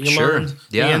school there. You learned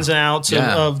the ins and outs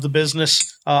of the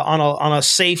business on a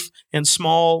safe and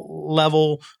small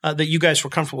level that you guys were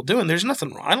comfortable doing. There's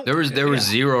nothing wrong. There was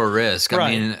zero risk.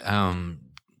 Right. I mean,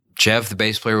 Jeff, the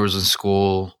bass player, was in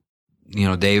school.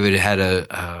 David had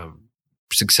a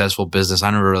successful business.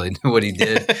 I never really knew what he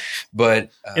did,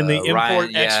 but in the import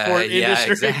export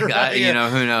industry, exactly.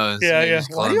 Who knows? Yeah.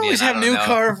 Why do you always have new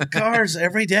cars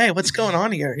every day? What's going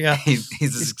on here? Yeah,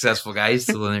 he's a successful guy. He's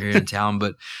still here in town,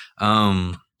 but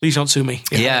please don't sue me.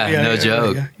 No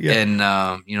joke. Yeah. And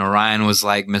Ryan was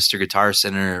like Mr. Guitar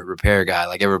Center repair guy.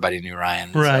 Like everybody knew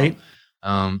Ryan, right?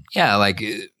 So,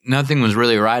 nothing was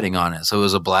really riding on it, so it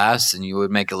was a blast. And you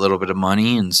would make a little bit of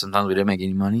money, and sometimes we didn't make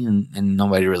any money, and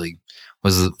nobody really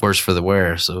was the worse for the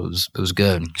wear. So it was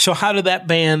good. So how did that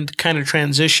band kind of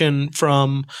transition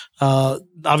from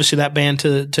obviously that band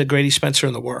to Grady Spencer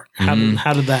and the Work? How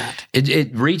did that?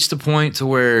 It reached a point to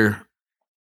where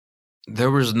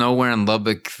there was nowhere in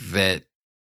Lubbock that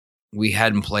we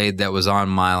hadn't played that was on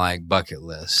my bucket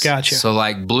list. Gotcha. So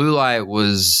Blue Light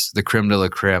was the creme de la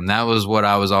creme. That was what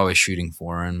I was always shooting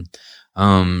for. And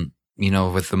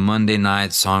with the Monday night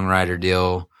songwriter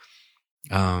deal,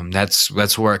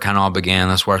 that's where it kind of all began.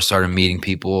 That's where I started meeting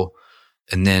people.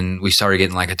 And then we started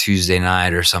getting a Tuesday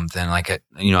night or something. I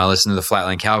listened to the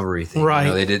Flatland Cavalry thing.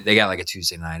 Right. They got a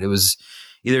Tuesday night. It was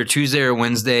either Tuesday or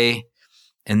Wednesday.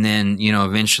 And then,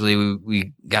 eventually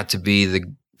we got to be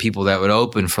people that would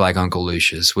open for like Uncle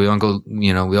Lucius. We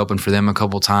opened for them a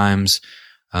couple times.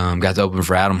 Got to open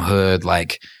for Adam Hood.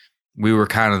 Like we were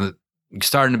kind of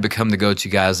starting to become the go-to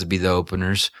guys to be the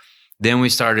openers. Then we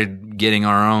started getting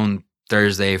our own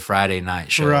Thursday, Friday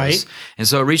night shows. Right. And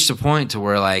so it reached a point to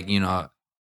where like, you know,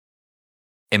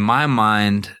 in my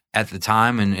mind at the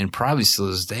time and probably still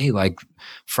this day, like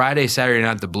Friday, Saturday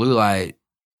night, the Blue Light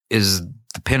is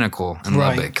the pinnacle in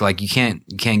Lubbock. Like you can't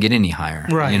get any higher,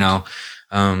 you know?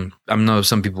 I know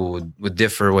some people would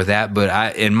differ with that,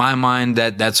 but in my mind,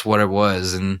 that's what it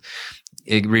was. And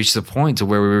it reached the point to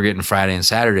where we were getting Friday and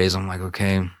Saturdays. I'm like,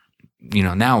 okay, you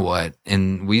know, now what?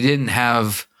 And I didn't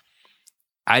have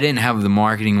the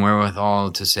marketing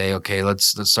wherewithal to say, okay,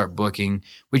 let's start booking.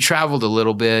 We traveled a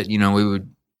little bit, you know,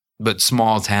 but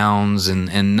small towns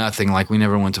and nothing, like we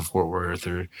never went to Fort Worth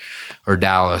or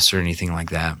Dallas or anything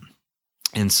like that.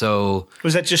 And so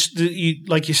was that just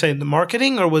like you say, the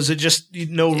marketing, or was it just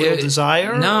no real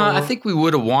desire? No, I think we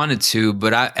would have wanted to,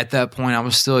 but at that point I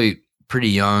was still pretty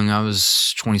young. I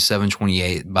was 27,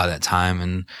 28 by that time.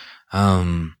 And,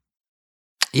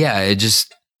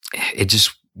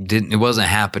 it wasn't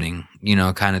happening, you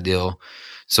know, kind of deal.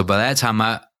 So by that time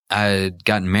I had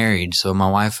gotten married. So my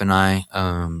wife and I,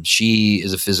 she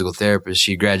is a physical therapist.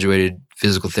 She graduated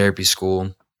physical therapy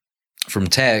school from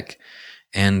Tech.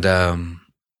 And,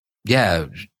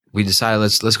 we decided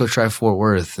let's go try Fort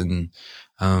Worth. And,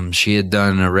 she had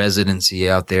done a residency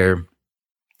out there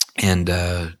and,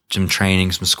 some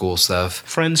training, some school stuff.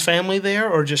 Friends, family there,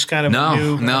 or just kind of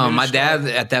No. My dad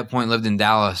at that point lived in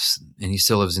Dallas, and he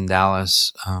still lives in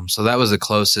Dallas. So that was the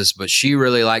closest. But she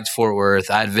really liked Fort Worth.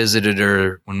 I'd visited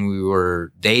her when we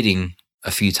were dating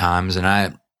a few times,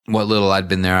 and what little I'd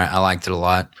been there, I liked it a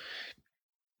lot.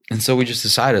 And so we just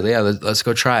decided, let's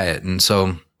go try it. And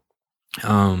so,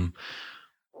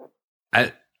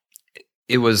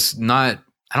 it was not.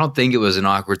 I don't think it was an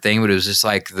awkward thing, but it was just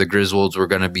like the Griswolds were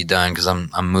going to be done because I'm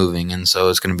moving, and so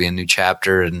it's going to be a new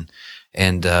chapter. And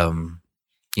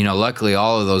you know, luckily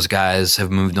all of those guys have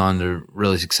moved on to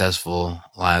really successful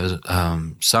lives.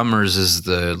 Summers is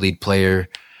the lead player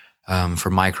for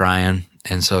Mike Ryan,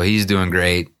 and so he's doing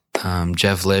great.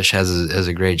 Jeff Lish has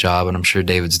a great job, and I'm sure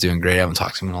David's doing great. I haven't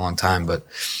talked to him in a long time, but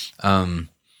so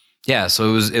it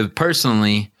was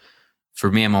personally. For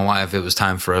me and my wife, it was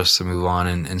time for us to move on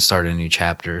and start a new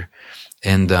chapter.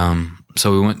 And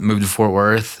so we moved to Fort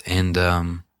Worth, and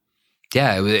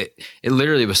it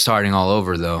literally was starting all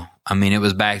over, though. I mean, it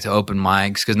was back to open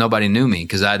mics because nobody knew me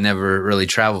because I'd never really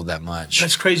traveled that much.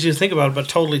 That's crazy to think about, but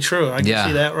totally true. I can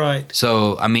see that, right.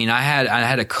 So, I mean, I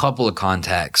had a couple of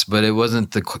contacts, but it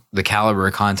wasn't the caliber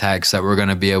of contacts that were going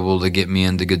to be able to get me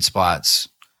into good spots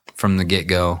from the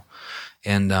get-go.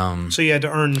 And so you had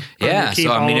to earn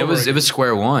so I mean it was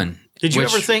square one. Did you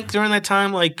ever think during that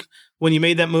time, like when you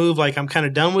made that move, like I'm kind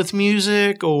of done with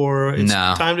music, or it's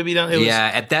time to be done?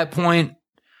 At that point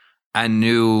I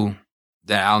knew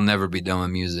that I'll never be done with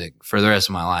music for the rest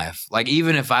of my life. Like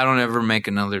even if I don't ever make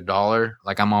another dollar,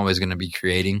 like I'm always going to be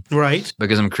creating, right?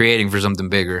 Because I'm creating for something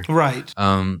bigger, right?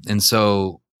 And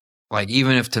so like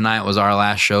even if tonight was our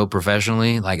last show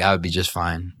professionally, like I would be just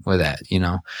fine with that, you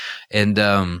know. And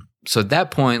so at that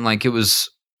point, like it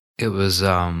was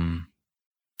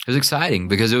exciting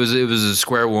because it was a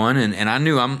square one, and I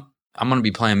knew I'm going to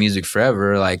be playing music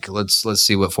forever. Like let's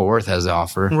see what Fort Worth has to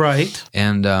offer, right?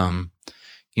 And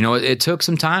you know, it took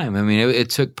some time. I mean, it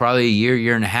took probably a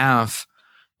year and a half,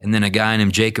 and then a guy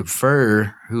named Jacob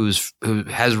Furr, who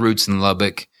has roots in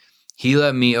Lubbock, he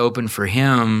let me open for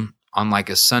him on like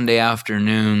a Sunday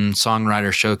afternoon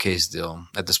songwriter showcase deal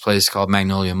at this place called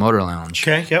Magnolia Motor Lounge.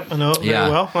 Okay, yep, I know it very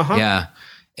well. Uh-huh. Yeah,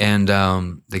 and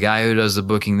the guy who does the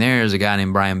booking there is a guy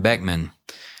named Brian Beckman,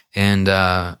 and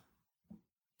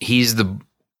he's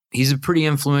a pretty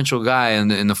influential guy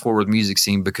in the Fort Worth music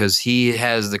scene because he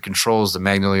has the controls to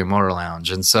Magnolia Motor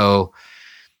Lounge, and so,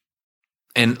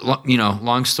 and you know,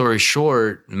 long story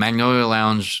short, Magnolia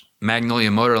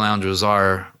Motor Lounge was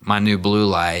my new blue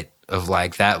light. Of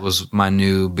like that was my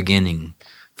new beginning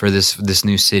for this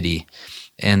new city,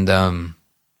 and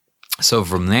so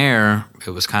from there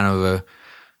it was kind of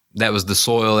that was the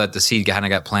soil that the seed kind of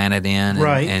got planted in,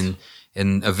 right?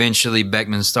 And eventually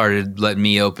Beckman started letting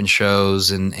me open shows,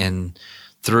 and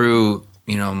through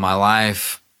you know my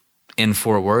life in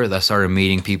Fort Worth, I started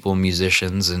meeting people,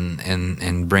 musicians,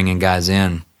 and bringing guys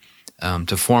in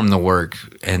to form the work,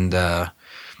 and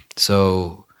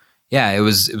so. Yeah, it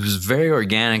was very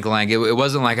organic. Like it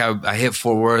wasn't like I hit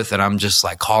Fort Worth and I'm just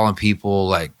like calling people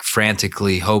like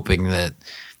frantically hoping that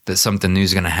something new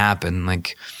is going to happen.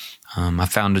 Like I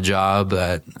found a job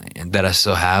that I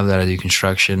still have, that I do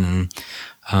construction,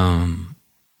 and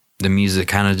the music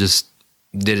kind of just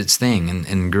did its thing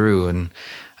and grew. And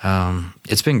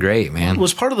it's been great, man.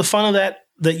 Was part of the fun of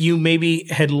that you maybe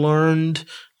had learned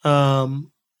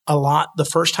a lot the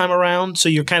first time around, so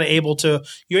you're kind of able to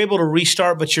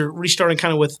restart, but you're restarting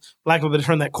kind of with, lack of a better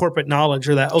term, that corporate knowledge,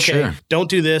 or that, okay, sure, don't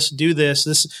do this, do this.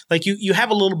 This, like you have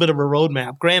a little bit of a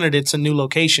roadmap. Granted, it's a new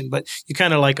location, but you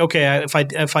kind of like, okay,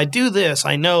 if I do this,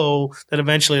 I know that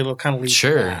eventually it'll kind of lead.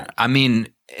 Sure, to that. I mean,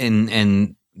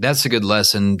 and that's a good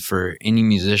lesson for any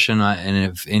musician,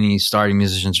 and if any starting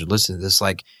musicians are listening to this,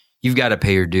 like, you've got to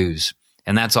pay your dues,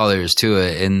 and that's all there is to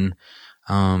it. And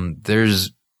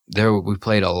we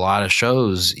played a lot of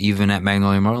shows, even at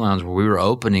Magnolia Motor Lounge, where we were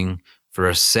opening for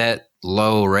a set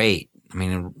low rate. I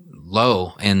mean,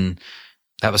 low, and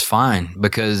that was fine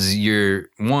because you're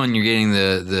getting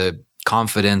the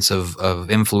confidence of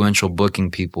influential booking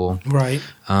people, right?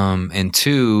 And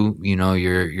two,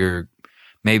 you're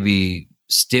maybe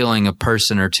stealing a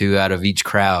person or two out of each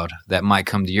crowd that might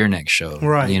come to your next show,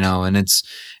 right? And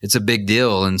it's a big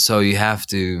deal, and so you have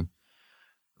to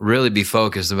really be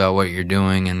focused about what you're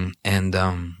doing, and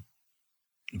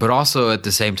but also at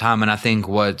the same time. And I think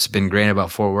what's been great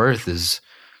about Fort Worth is,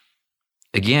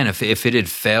 again, if it had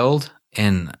failed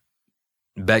and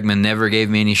Beckman never gave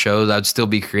me any shows, I'd still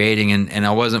be creating, and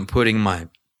I wasn't putting my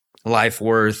life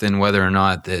worth in whether or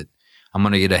not that I'm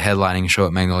going to get a headlining show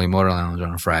at Magnolia Motor Lounge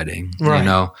on a Friday,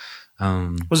 right?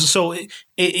 So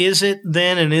is it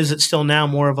then, and is it still now,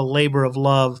 more of a labor of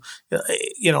love?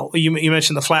 You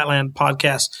mentioned the Flatland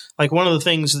podcast. Like, one of the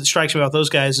things that strikes me about those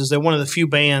guys is they're one of the few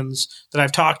bands that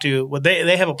I've talked to. Well,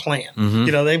 they have a plan.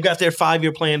 Mm-hmm. They've got their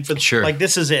 5-year plan for sure. Like,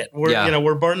 this is it.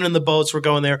 We're burning the boats. We're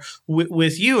going there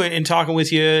with you and talking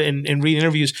with you and reading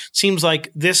interviews. Seems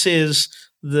like this is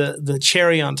the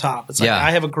cherry on top. It's like,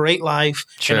 I have a great life,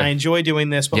 sure, and I enjoy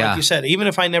doing this. But like you said, even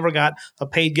if I never got a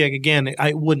paid gig again,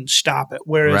 I wouldn't stop it.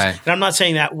 Whereas, and I'm not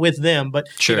saying that with them, but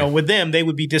sure, with them, they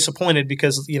would be disappointed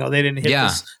because they didn't hit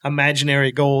this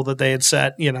imaginary goal that they had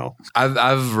set.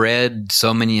 I've read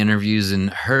so many interviews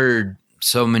and heard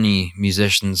so many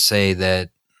musicians say that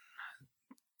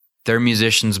they're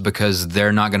musicians because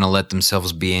they're not going to let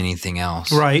themselves be anything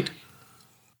else. Right.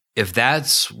 If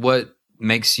that's what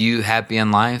makes you happy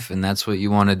in life and that's what you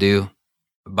want to do,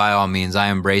 by all means, I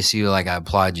embrace you. Like, I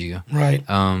applaud you. Right.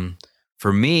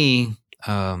 For me,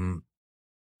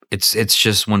 it's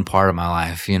just one part of my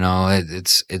life.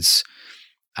 It's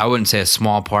I wouldn't say a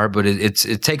small part, but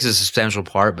it takes a substantial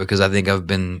part, because I think I've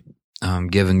been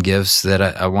given gifts that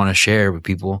I want to share with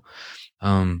people,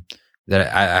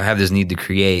 that I have this need to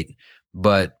create.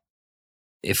 But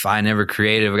if I never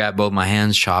created, if I got both my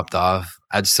hands chopped off,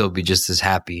 I'd still be just as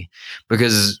happy,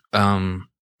 because, I've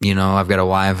got a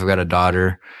wife, I've got a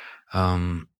daughter.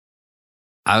 My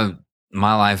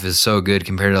life is so good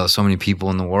compared to so many people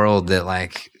in the world that,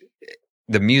 like,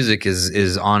 the music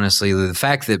is honestly, the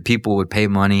fact that people would pay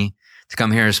money to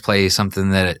come hear us play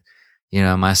something that,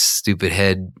 my stupid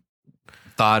head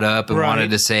thought up and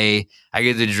wanted to say, I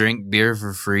get to drink beer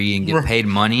for free and get paid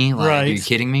money. Like, are you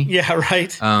kidding me? Yeah,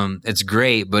 right. It's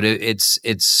great, but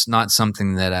it's not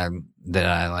something that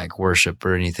I like worship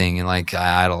or anything, and like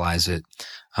I idolize it.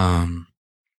 I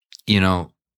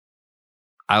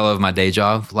love my day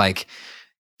job. Like,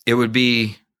 it would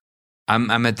be,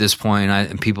 I'm at this point,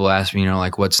 and people ask me,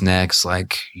 like, what's next?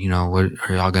 Like, what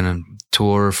are y'all gonna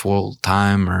tour full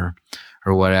time or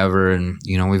whatever? And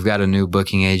we've got a new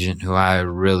booking agent who I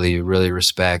really, really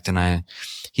respect, and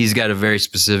he's got a very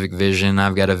specific vision.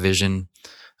 I've got a vision,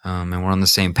 and we're on the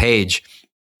same page.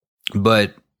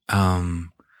 But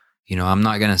I'm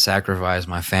not gonna sacrifice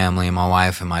my family and my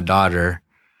wife and my daughter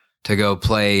to go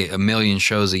play 1 million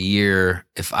shows a year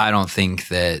if I don't think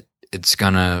that it's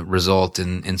gonna result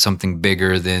in something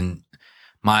bigger than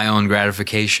my own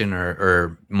gratification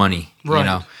or money.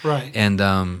 Right. Right. And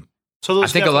so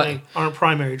those definitely aren't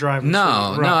primary drivers.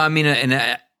 No, no. I mean, and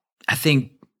I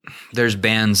think there's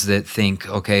bands that think,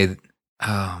 okay,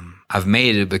 I've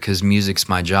made it because music's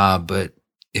my job. But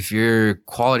if your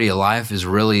quality of life is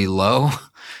really low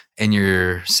and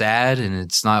you're sad and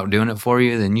it's not doing it for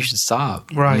you, then you should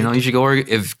stop. Right. You should go work.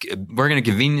 If working in a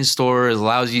convenience store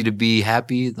allows you to be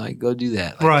happy, like, go do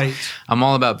that. Like, right. I'm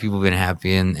all about people being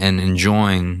happy and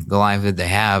enjoying the life that they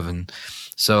have. And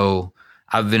so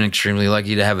I've been extremely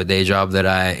lucky to have a day job that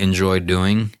I enjoy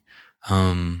doing.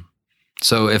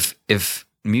 So if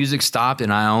music stopped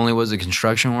and I only was a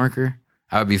construction worker,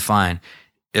 I would be fine.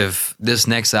 If this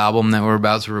next album that we're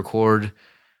about to record,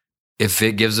 if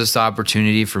it gives us the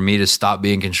opportunity for me to stop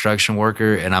being a construction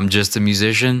worker and I'm just a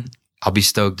musician, I'll be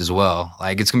stoked as well.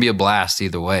 Like, it's going to be a blast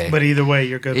either way. But either way,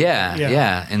 you're good.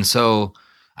 Yeah. And so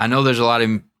I know there's a lot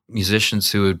of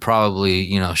musicians who would probably,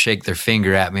 shake their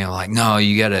finger at me. I'm like, no,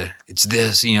 it's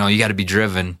this, you got to be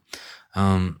driven.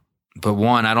 But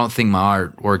one, I don't think my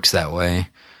art works that way.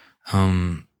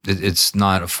 It's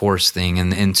not a forced thing.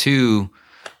 And two,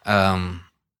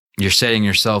 you're setting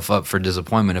yourself up for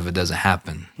disappointment if it doesn't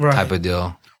happen, type of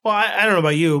deal. Well, I don't know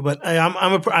about you, but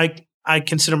I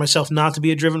consider myself not to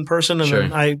be a driven person. And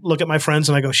then I look at my friends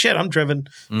and I go, shit, I'm driven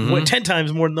 10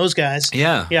 times more than those guys.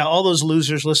 Yeah. Yeah. All those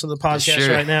losers listen to the podcast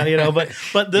right now,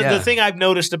 but the thing I've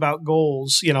noticed about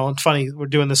goals, and funny, we're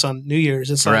doing this on New Year's.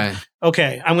 It's like,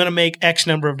 okay, I'm going to make X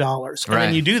number of dollars. And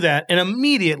then you do that. And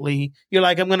immediately you're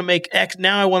like, I'm going to make X.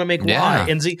 Now I want to make Y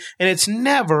and Z. And it's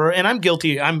never, and I'm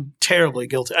guilty. I'm terribly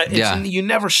guilty. You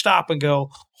never stop and go,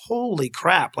 holy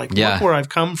crap, like look where I've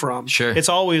come from. Sure. It's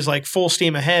always like full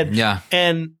steam ahead. Yeah.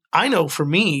 And I know for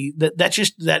me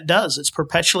that does. It's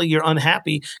perpetually you're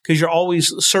unhappy because you're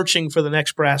always searching for the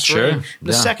next brass ring.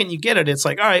 The second you get it, it's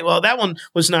like, all right, well, that one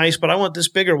was nice, but I want this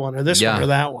bigger one or this one or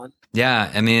that one.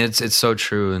 Yeah. I mean, it's so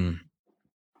true. And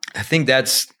I think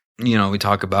that's, we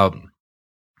talk about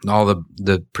all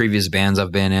the previous bands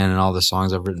I've been in and all the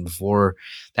songs I've written before.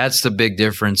 That's the big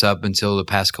difference up until the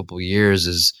past couple of years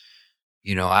is,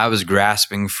 I was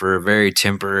grasping for very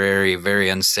temporary, very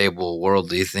unstable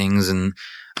worldly things. And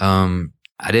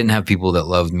I didn't have people that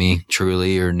loved me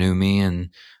truly or knew me. And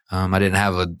I didn't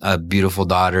have a beautiful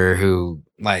daughter who,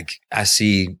 like, I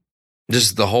see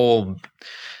just the whole,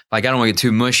 like, I don't want to get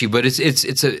too mushy, but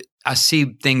I see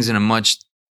things in a much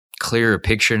clearer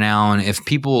picture now. And if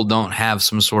people don't have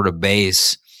some sort of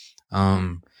base,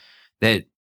 that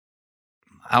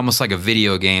almost like a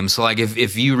video game. So like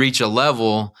if you reach a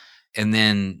level and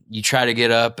then you try to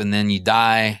get up and then you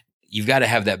die, you've got to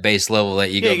have that base level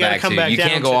that you go back to. You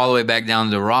can't go all the way back down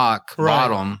to the rock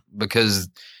bottom because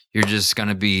you're just going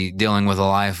to be dealing with a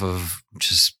life of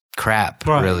just crap,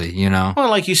 really, Well,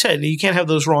 like you said, you can't have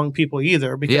those wrong people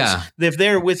either because if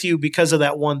they're with you because of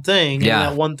that one thing and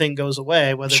that one thing goes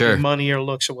away, whether it be money or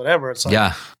looks or whatever, it's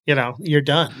like, you're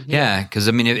done. Yeah, because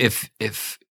I mean,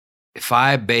 if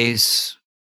I base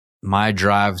my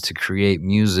drive to create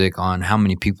music on how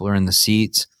many people are in the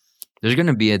seats, there's going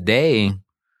to be a day,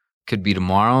 could be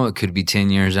tomorrow, it could be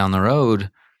 10 years down the road,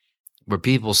 where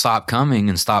people stop coming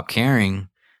and stop caring.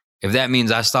 If that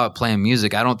means I stop playing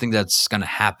music, I don't think that's going to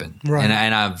happen. Right.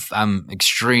 And I'm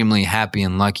extremely happy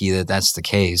and lucky that that's the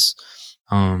case.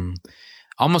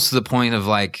 Almost to the point of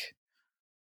like,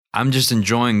 I'm just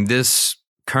enjoying this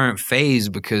current phase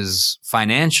because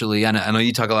financially, I know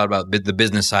you talk a lot about the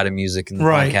business side of music and the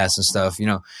podcast and stuff,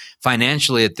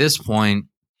 financially at this point,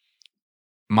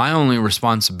 my only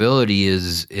responsibility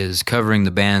is covering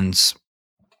the band's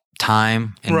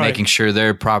time and making sure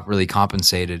they're properly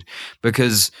compensated,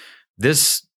 because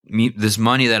this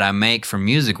money that I make from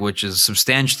music, which is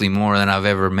substantially more than I've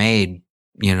ever made,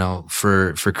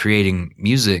 for creating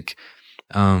music,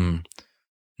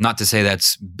 not to say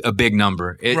that's a big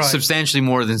number. It's substantially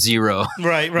more than zero.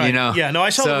 Right. Yeah. No,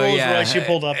 I saw the Rolls Royce you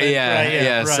pulled up.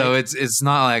 So it's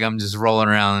not like I'm just rolling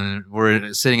around and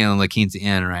we're sitting in the La Quinta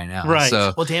Inn right now. Right.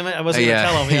 So, well, damn it, I wasn't going to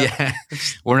tell him. Yeah.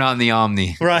 We're not in the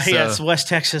Omni. Right. So, it's West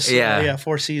Texas.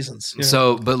 Four Seasons. Yeah.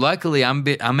 So, but luckily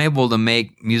I'm able to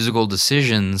make musical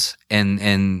decisions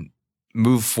and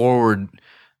move forward,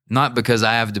 not because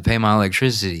I have to pay my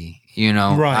electricity.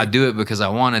 I do it because I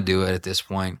want to do it at this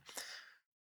point.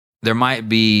 There might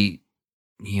be,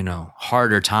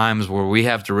 harder times where we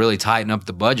have to really tighten up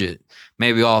the budget.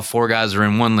 Maybe all four guys are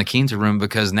in one La Quinta room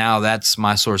because now that's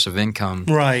my source of income.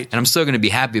 Right. And I'm still going to be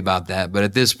happy about that. But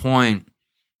at this point,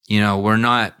 we're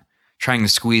not trying to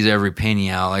squeeze every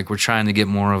penny out. Like, we're trying to get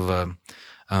more of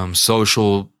a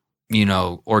social,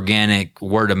 organic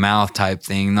word of mouth type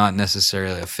thing, not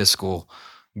necessarily a fiscal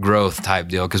growth type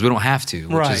deal, because we don't have to,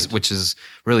 which is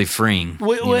really freeing.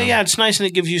 Well, yeah, it's nice, and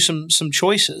it gives you some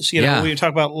choices. We were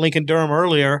talking about Lincoln Durham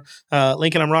earlier.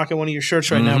 Lincoln, I'm rocking one of your shirts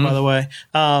right now, by the way.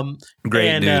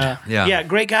 Great dude.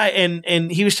 Great guy. And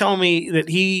he was telling me that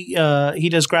he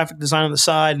does graphic design on the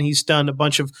side, and he's done a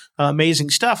bunch of amazing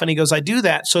stuff. And he goes, I do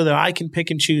that so that I can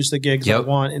pick and choose the gigs I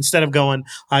want, instead of going,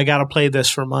 I got to play this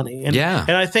for money. And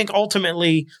I think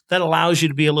ultimately that allows you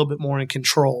to be a little bit more in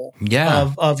control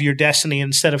of your destiny,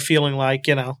 instead of feeling like,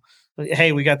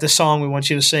 hey, we got this song we want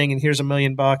you to sing, and here's $1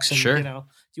 million. And, do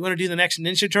you want to do the next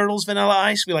Ninja Turtles Vanilla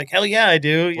Ice? Be like, hell yeah, I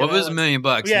do. Well, if it was $1 million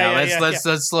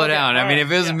let's slow down. I mean, if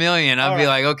it was $1 million, I'd be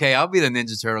like, okay, I'll be the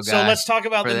Ninja Turtle guy. So let's talk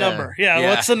about the number.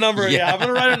 What's the number? I'm going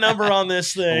to write a number on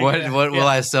this thing. What will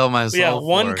I sell myself for?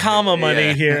 1 comma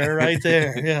money here, right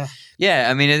there. Yeah. Yeah,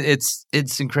 I mean,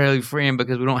 it's incredibly freeing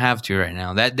because we don't have to right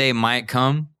now. That day might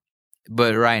come,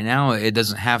 but right now it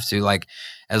doesn't have to. Like,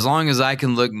 as long as I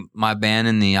can look my band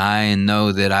in the eye and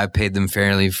know that I paid them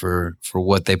fairly for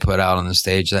what they put out on the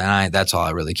stage, that's all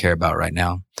I really care about right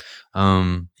now.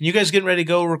 You guys getting ready to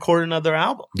go record another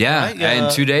album? Yeah, right?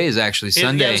 In 2 days, actually.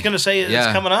 Sunday. I was going to say it's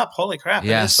coming up. Holy crap.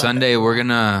 Yeah, Sunday we're going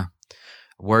to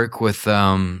work with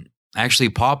actually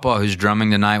Papa, who's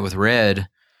drumming tonight with Red.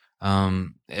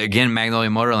 Again, Magnolia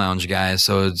Motor Lounge guys.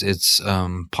 So it's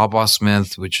Papa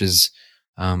Smith, which is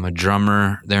a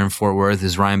drummer there in Fort Worth,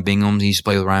 is Ryan Bingham. He used to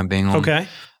play with Ryan Bingham. Okay.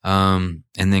 And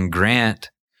then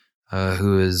Grant,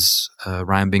 who is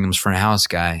Ryan Bingham's front house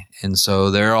guy. And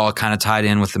so they're all kind of tied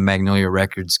in with the Magnolia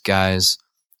Records guys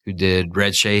who did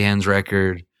Red Shahan's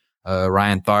record,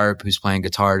 Ryan Tharp, who's playing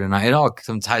guitar tonight. It all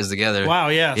ties together. Wow,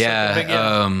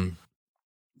 yeah.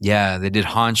 Yeah, they did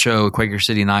Honcho, Quaker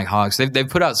City Nighthawks. They've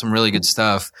put out some really good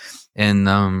stuff.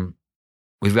 And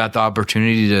we've got the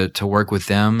opportunity to work with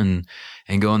them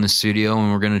and go in the studio,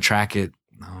 and we're going to track it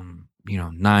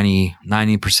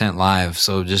 90% live.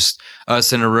 So just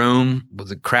us in a room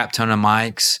with a crap ton of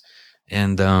mics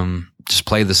and just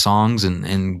play the songs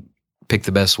and pick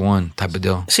the best one type of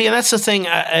deal. See, and that's the thing.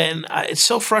 It's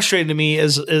so frustrating to me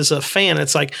as a fan.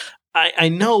 It's like, I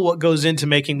know what goes into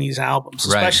making these albums,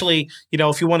 especially,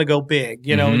 if you want to go big,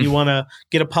 and you want to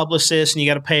get a publicist and you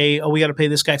got to pay, we got to pay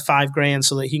this guy $5,000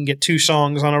 so that he can get 2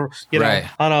 songs on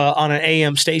on an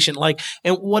AM station.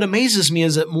 And what amazes me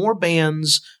is that more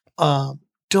bands,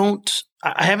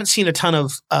 I haven't seen a ton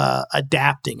of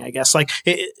adapting, I guess.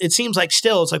 It seems like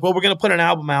still it's like, well, we're going to put an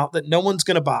album out that no one's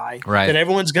going to buy, that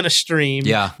everyone's going to stream,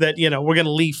 that, we're going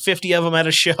to leave 50 of them at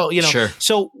a show, Sure.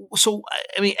 So,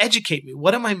 I mean, educate me.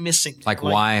 What am I missing?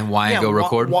 Why go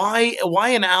record? Why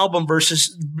an album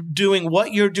versus doing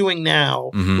what you're doing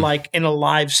now, in a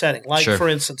live setting, for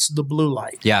instance, the Blue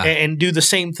Light, and do the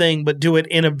same thing, but do it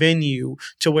in a venue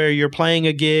to where you're playing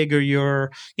a gig or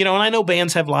you're, and I know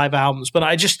bands have live albums, but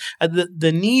I just,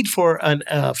 the need for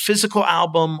a physical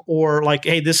album or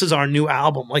hey, this is our new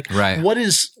album. What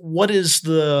is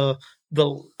the I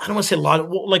don't want to say a lot of,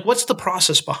 what's the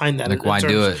process behind that? Why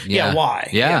do it? Yeah. Why?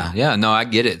 Yeah. No, I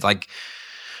get it.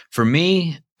 For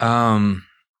me,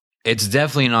 it's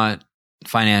definitely not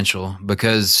financial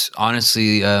because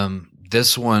honestly,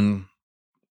 this one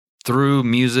through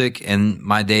music and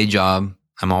my day job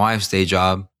and my wife's day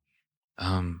job,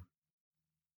 I'm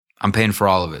paying for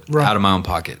all of it out of my own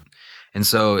pocket. And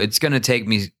so it's going to take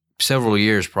me several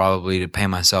years probably to pay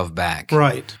myself back.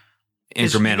 Right.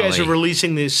 Incrementally. You guys are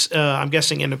releasing this, I'm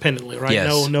guessing, independently, right?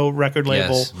 Yes. No record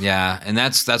label. Yes. Yeah. And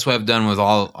that's what I've done with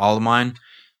all of mine.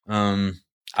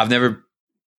 I've never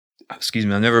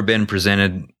been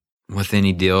presented with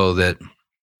any deal that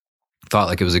thought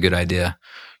like it was a good idea,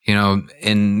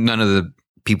 and none of the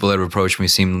people that have approached me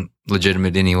seem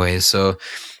legitimate anyway. So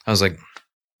I was like,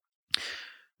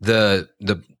 the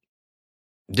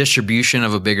distribution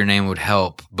of a bigger name would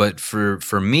help, but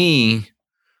for me,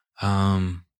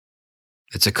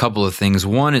 it's a couple of things.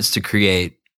 One, it's to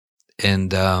create, and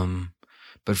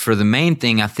but for the main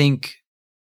thing, I think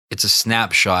it's a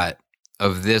snapshot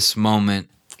of this moment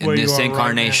and this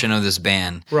incarnation of this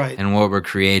band, and what we're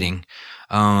creating.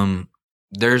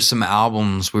 There's some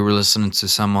albums we were listening to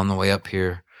some on the way up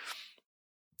here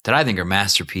that I think are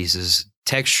masterpieces.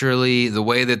 Texturally, the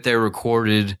way that they're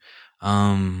recorded.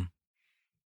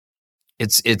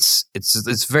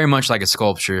 It's very much like a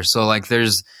sculpture. So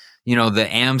there's, the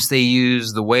amps they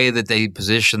use, the way that they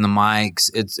position the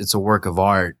mics, it's a work of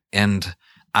art. And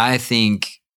I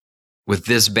think with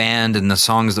this band and the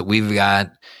songs that we've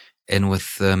got and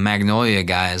with the Magnolia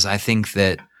guys, I think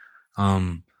that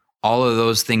all of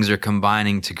those things are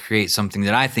combining to create something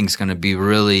that I think is going to be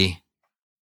really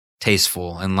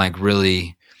tasteful and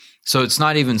really, so it's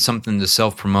not even something to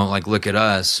self-promote, look at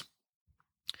us,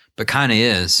 but kind of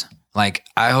is.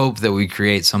 I hope that we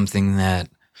create something that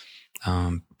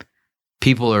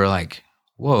people are like,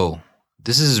 whoa,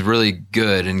 this is really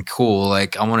good and cool. I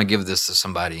want to give this to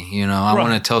somebody, I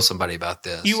want to tell somebody about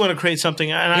this. You want to create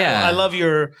something. And I love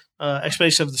your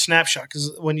explanation of the snapshot,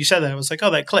 because when you said that, it was like, oh,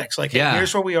 that clicks. Hey,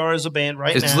 here's where we are as a band now.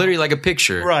 It's literally like a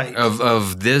picture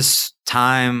of this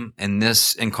time and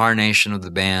this incarnation of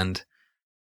the band,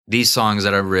 these songs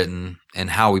that I've written and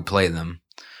how we play them.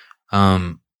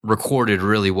 Recorded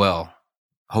really well,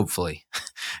 hopefully,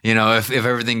 if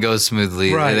everything goes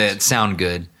smoothly, that sound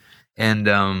good.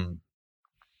 And,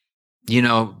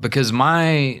 because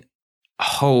my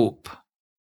hope,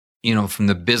 from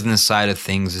the business side of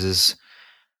things is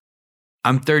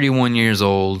I'm 31 years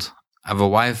old. I have a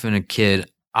wife and a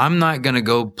kid. I'm not going to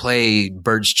go play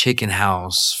Bird's Chicken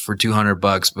House for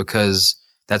 $200 because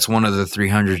that's one of the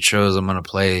 300 shows I'm going to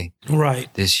play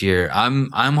this year.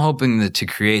 I'm hoping to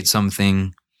create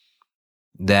something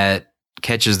that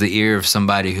catches the ear of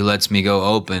somebody who lets me go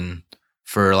open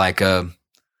for like a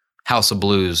House of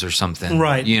Blues or something.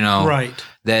 Right.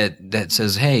 That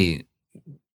says, hey,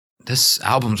 this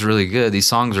album's really good. These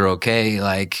songs are okay.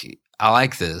 Like, I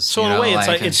like this. So in a way,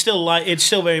 it's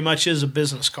still very much is a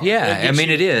business card. Yeah,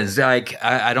 it is. Like,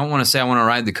 I don't want to say I want to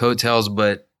ride the coattails,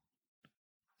 but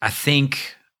I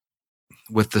think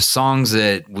with the songs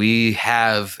that we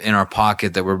have in our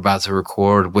pocket that we're about to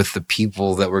record, with the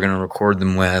people that we're going to record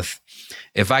them with,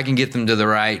 if I can get them to the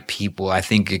right people, I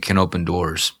think it can open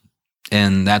doors.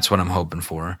 And that's what I'm hoping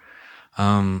for.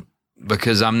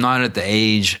 Because I'm not at the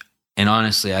age, and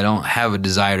honestly, I don't have a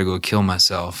desire to go kill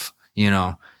myself,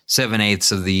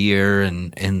 7/8 of the year.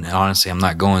 And honestly, I'm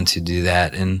not going to do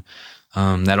that. And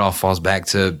that all falls back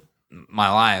to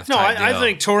my life. No, I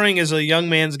think touring is a young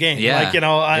man's game.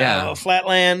 Yeah.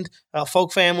 Flatland,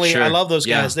 Folk Family. Sure. I love those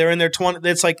guys. They're in their 20s.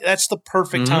 It's like, that's the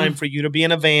perfect time for you to be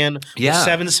in a van with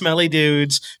 7 smelly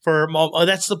dudes.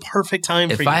 That's the perfect time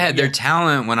for you. If I had their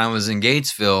talent when I was in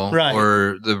Gatesville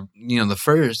or the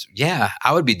first,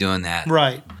 I would be doing that.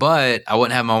 Right. But I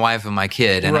wouldn't have my wife and my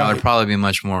kid, and I would probably be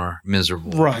much more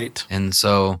miserable. Right. And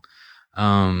so,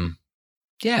 man,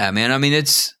 I mean,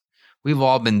 we've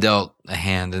all been dealt a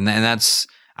hand, and that's,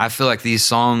 I feel like these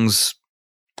songs,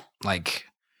 like,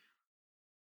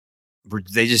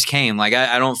 they just came. Like,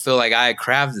 I don't feel like I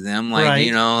crafted them.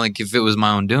 Like, like if it was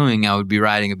my own doing, I would be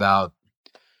writing about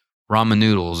ramen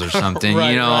noodles or something,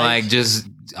 like, just,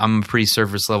 I'm a pretty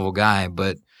surface level guy,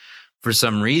 but for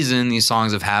some reason these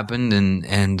songs have happened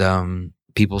and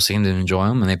people seem to enjoy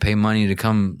them, and they pay money to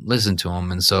come listen to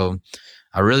them. And so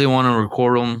I really want to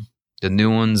record them, the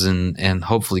new ones, and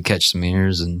hopefully catch some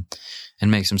ears and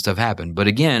make some stuff happen. But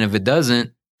again, if it doesn't,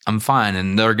 I'm fine.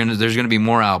 And there's gonna be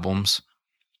more albums.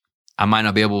 I might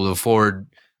not be able to afford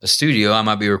a studio. I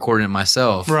might be recording it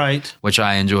myself, right? Which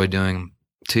I enjoy doing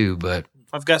too. But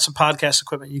I've got some podcast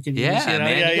equipment you can use. Yeah,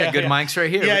 man, you got good mics right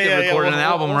here. We can record an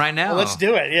album right now. Well, let's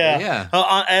do it. Yeah.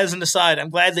 As an aside,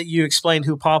 I'm glad that you explained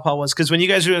who Pawpaw was, because when you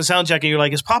guys were doing sound checking, you're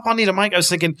like, "Is Pawpaw need a mic?" I was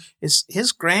thinking, "Is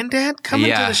his granddad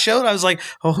coming to the show?" And I was like,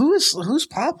 "Oh, who's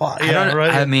Pawpaw?"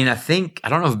 I mean, I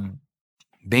don't know if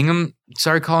Bingham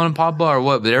started calling him Pawpaw or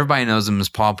what, but everybody knows him as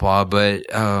Pawpaw. But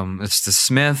it's the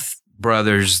Smith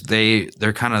brothers.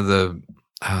 They're kind of the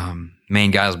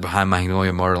main guys behind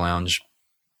Magnolia Motor Lounge,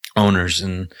 owners,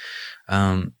 and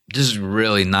just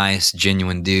really nice,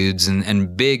 genuine dudes,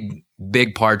 and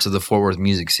big parts of the Fort Worth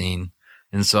music scene.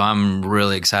 And so I'm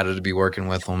really excited to be working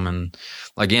with them. And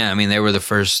I mean, they were the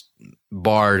first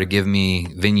venue to give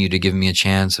me a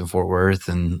chance in Fort Worth,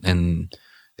 and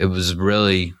it was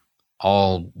really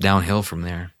all downhill from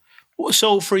there.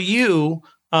 So for you,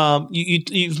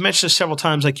 you've mentioned this several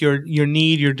times, like your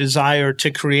need, your desire to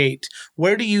create.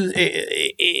 Where do you,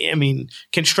 I mean,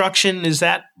 construction, does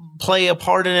that play a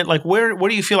part in it? Like, where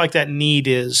do you feel like that need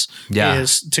is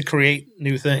to create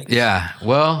new things? Yeah.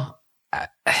 Well,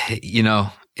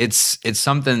 it's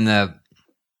something that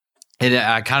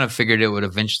I kind of figured it would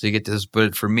eventually get to this,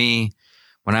 but for me,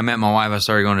 when I met my wife, I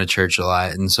started going to church a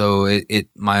lot. And so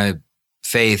my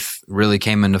faith really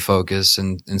came into focus.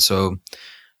 And so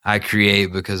I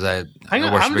create because I'm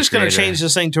just going to change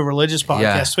this thing to a religious podcast.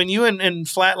 Yeah. When you and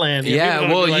Flatland.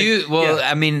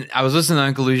 I mean, I was listening to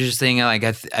Uncle Lucius thing, and like,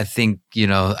 I think,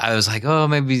 I was like, oh,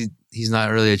 maybe he's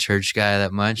not really a church guy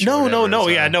that much. No.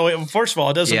 First of all,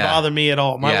 it doesn't bother me at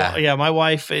all. My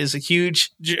wife is a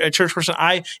huge church person.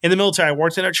 In the military, I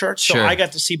worked in a church, so I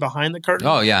got to see behind the curtain.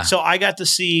 Oh yeah. So I got to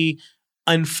see.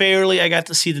 Unfairly, I got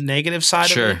to see the negative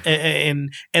side of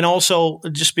it, and also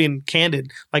just being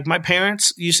candid. Like, my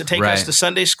parents used to take us to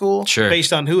Sunday school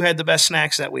based on who had the best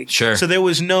snacks that week. So there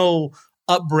was no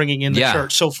upbringing in the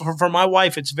church. So for my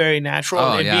wife, it's very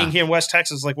natural. Being here in West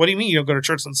Texas, like, what do you mean you don't go to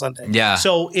church on Sunday? Yeah.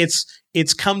 So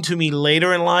it's come to me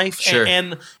later in life,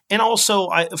 and also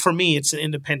for me, it's an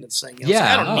independence thing.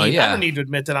 I don't need to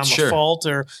admit that I'm a fault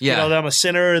or that I'm a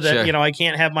sinner, that I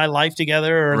can't have my life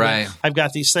together, or that I've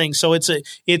got these things. So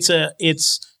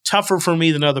it's tougher for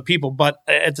me than other people, but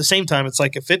at the same time, it's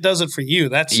like, if it does it for you,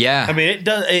 that's I mean,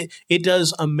 it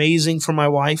does amazing for my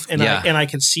wife, and I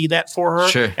can see that for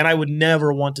her, and I would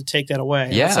never want to take that away.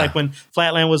 It's like when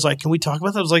Flatland was like, "Can we talk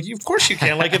about that?" I was like, "Of course you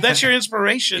can." Like, if that's your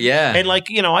inspiration, and like,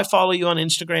 I follow you on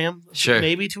Instagram,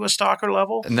 maybe to a stalker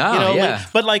level,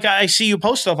 but like, I see you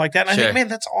post stuff like that, and I think, man,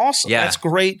 that's awesome. That's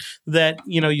great that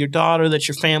your daughter, that's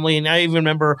your family, and I even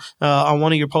remember on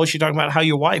one of your posts you talking about how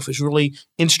your wife was really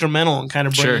instrumental in kind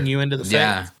of bringing you into the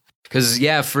faith. Because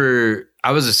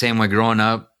I was the same way growing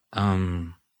up.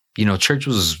 Church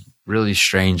was really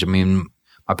strange. I mean,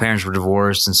 my parents were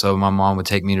divorced, and so my mom would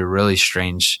take me to really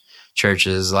strange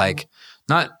churches, like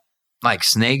not like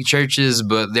snake churches,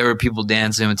 but there were people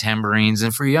dancing with tambourines.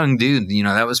 And for a young dude, you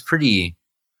know, that was pretty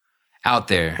out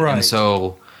there. Right. And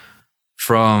so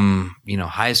from, you know,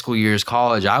 high school years,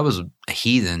 college, I was a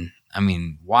heathen. I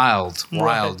mean, wild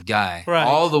guy. Right.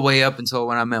 All the way up until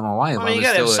when I met my wife. I mean, you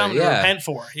got to have something to repent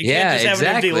for. You can't just have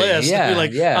an empty list and be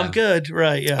like, I'm good.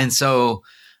 Right, yeah. And so,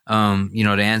 you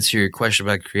know, to answer your question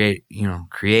about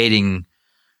creating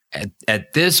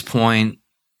at this point,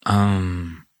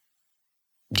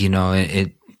 you know,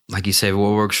 it like you say,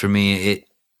 what works for me,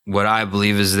 what I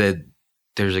believe is that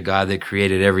there's a God that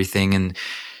created everything and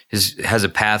has a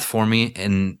path for me,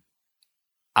 and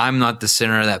I'm not the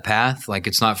center of that path. Like,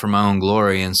 it's not for my own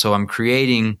glory. And so I'm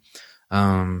creating,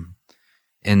 and,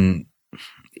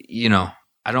 you know,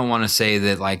 I don't want to say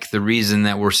that like the reason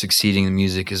that we're succeeding in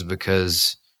music is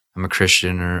because I'm a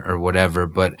Christian or whatever,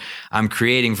 but I'm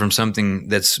creating from something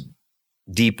that's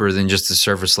deeper than just the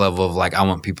surface level of like, I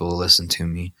want people to listen to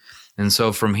me. And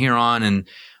so from here on,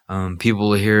 and people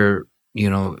will hear, you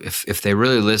know, if they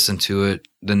really listen to it,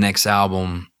 the next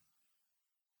album,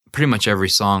 pretty much every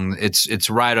song, it's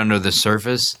right under the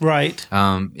surface. Right.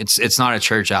 It's not a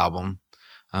church album,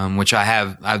 which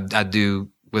I do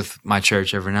with my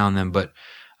church every now and then, but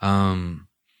I'm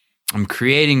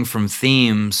creating from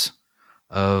themes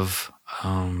of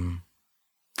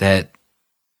that.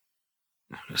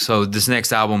 So this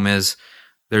next album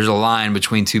there's a line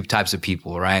between two types of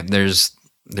people, right? There's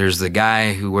the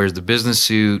guy who wears the business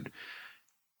suit,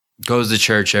 goes to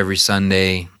church every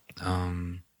Sunday,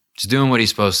 just doing what he's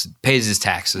supposed to, pays his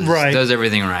taxes, right, does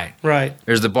everything right. Right.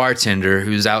 There's the bartender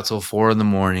who's out till 4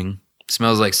 a.m,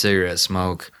 smells like cigarette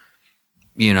smoke,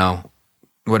 you know,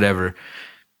 whatever.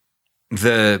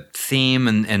 The theme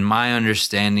and my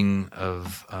understanding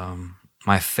of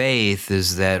my faith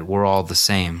is that we're all the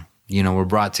same. You know, we're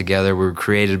brought together. We're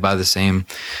created by the same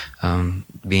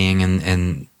being,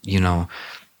 and you know,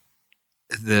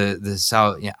 the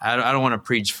South. Yeah, I don't want to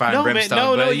preach fire and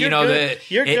brimstone, but you know,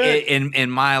 you're good. In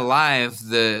my life,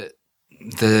 the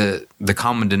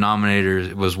common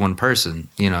denominator was one person.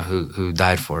 You know, who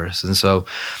died for us, and so.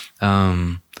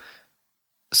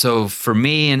 So for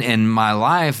me in my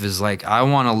life is like, I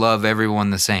want to love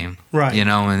everyone the same, right? You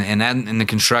know, and that in the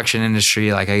construction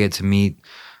industry, like I get to meet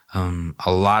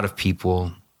a lot of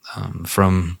people,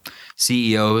 from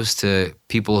CEOs to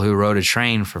people who rode a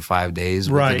train for 5 days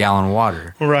with a gallon of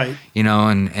water, right? You know,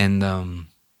 and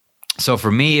so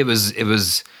for me, it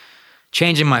was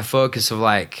changing my focus of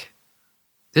like,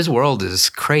 this world is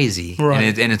crazy,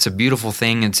 right? And it's a beautiful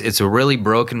thing. It's a really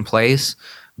broken place,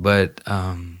 but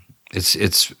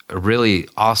it's a really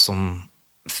awesome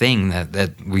thing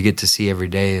that we get to see every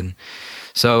day. And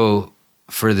so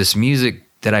for this music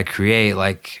that I create,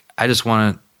 like, I just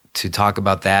wanted to talk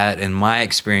about that and my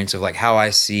experience of like how I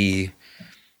see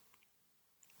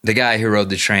the guy who rode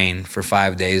the train for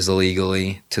 5 days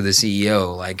illegally to the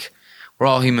CEO. Like, we're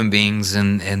all human beings,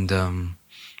 and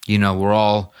you know, we're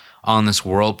all on this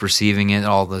world perceiving it,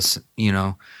 all this, you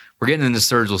know, we're getting into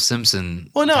Sturgill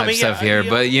Simpson stuff here,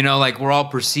 but you know, like, we're all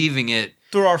perceiving it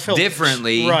through our filters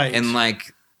differently, right? And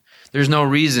like, there's no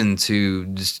reason to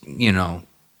just, you know,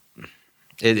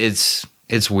 it's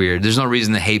weird. There's no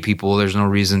reason to hate people. There's no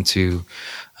reason to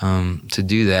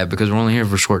do that, because we're only here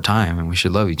for a short time and we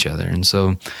should love each other. And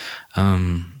so,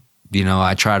 you know,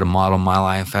 I try to model my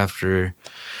life after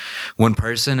one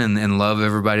person and love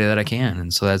everybody that I can.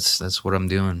 And so that's what I'm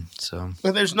doing. So,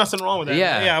 but there's nothing wrong with that.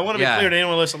 Yeah. I want to be clear to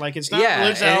anyone listening. Like, it's not a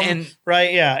religious album,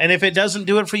 right? Yeah. And if it doesn't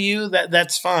do it for you,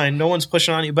 that's fine. No one's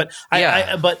pushing on you. But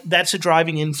but that's a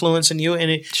driving influence in you,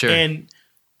 and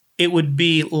it would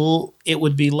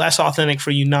be less authentic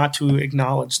for you not to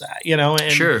acknowledge that, you know?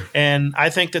 And, sure. And I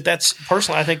think that's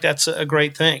personally, I think that's a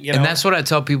great thing, you know? And that's what I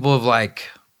tell people of, like,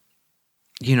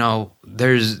 you know,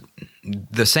 there's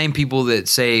the same people that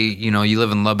say, you know, you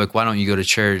live in Lubbock, why don't you go to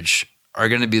church, are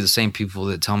going to be the same people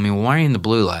that tell me, well, why are you in the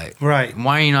blue light? Right.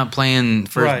 Why are you not playing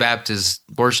First Baptist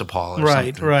worship hall or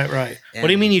something? Right. And what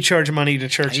do you mean you charge money to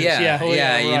churches? Yeah,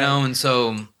 you know, and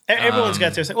so... Everyone's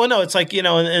got their thing. Well, no, it's like, you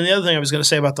know, and the other thing I was going to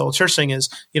say about the old church thing is,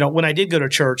 you know, when I did go to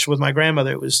church with my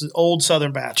grandmother, it was old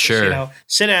Southern Baptist, sure. You know,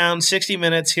 sit down, 60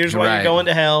 minutes, here's why you're going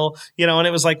to hell, you know, and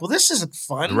it was like, well, this isn't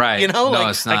fun, right? You know, no, like,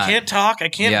 it's not. I can't talk, I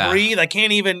can't breathe, I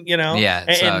can't even, you know,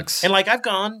 it sucks. And like, I've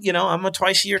gone, you know, I'm a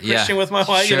twice-a-year Christian with my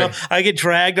wife, sure. You know, I get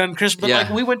dragged on Christmas, but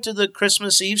like, we went to the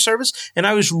Christmas Eve service, and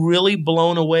I was really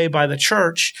blown away by the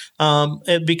church,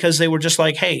 because they were just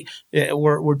like, hey,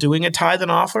 we're doing a tithe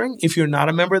and offering. If you're not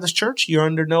a member of this church. You're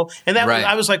under no, and that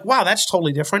I was like, wow, that's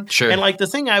totally different. Sure. And like the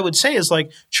thing I would say is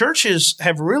like churches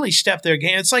have really stepped their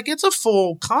game. It's like it's a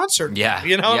full concert. Yeah,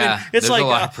 you know, yeah. I mean, it's There's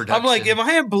like I'm like, am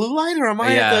I at Blue Light or am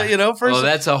I at the first? Well,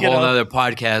 that's a whole other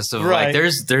podcast of like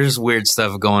there's weird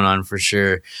stuff going on for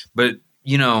sure. But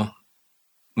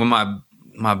when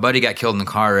my buddy got killed in the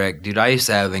car wreck, dude, I used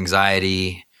to have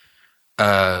anxiety.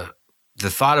 The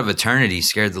thought of eternity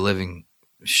scared the living,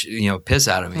 piss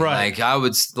out of me. Right. Like I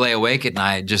would lay awake at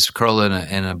night, just curl in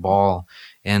a ball,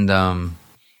 and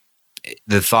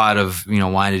the thought of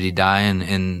why did he die,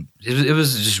 and it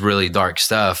was just really dark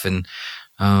stuff. And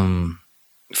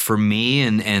for me,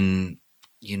 and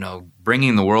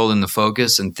bringing the world into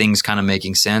focus and things kind of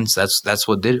making sense, that's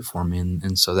what did it for me,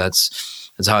 and so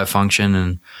that's how I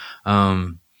function.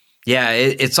 And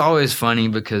it's always funny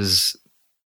because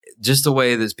just the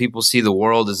way that people see the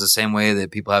world is the same way that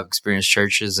people have experienced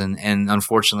churches, and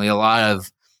unfortunately a lot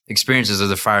of experiences of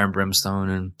the fire and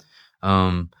brimstone.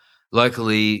 And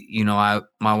luckily, my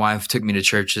wife took me to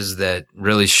churches that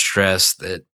really stress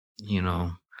that,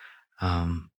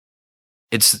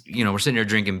 it's, we're sitting here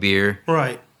drinking beer.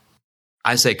 Right.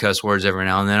 I say cuss words every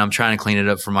now and then. I'm trying to clean it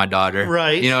up for my daughter.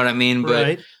 Right. You know what I mean?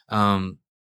 But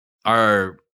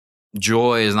our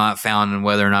joy is not found in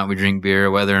whether or not we drink beer,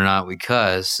 or whether or not we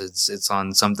cuss. It's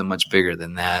on something much bigger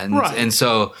than that. And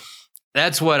so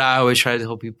that's what I always try to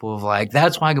tell people of like,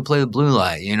 that's why I can play the Blue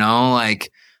Light,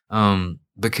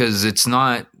 because it's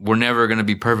not, we're never going to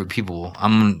be perfect people.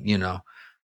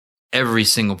 Every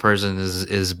single person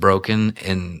is broken,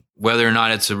 and whether or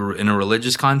not it's in a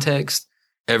religious context,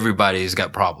 everybody's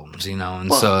got problems,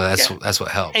 so that's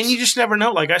what helps. And you just never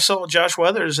know. Like I saw Josh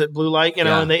Weathers at Blue Light,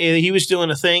 and he was doing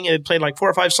a thing, and it played like 4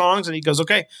 or 5 songs, and he goes,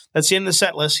 "Okay, that's the end of the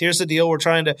set list. Here's the deal.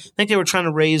 I think they were trying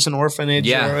to raise an orphanage,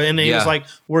 and he was like,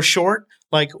 we're short.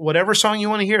 Like whatever song you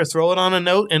want to hear, throw it on a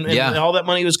note, and all that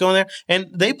money was going there. And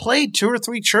they played 2 or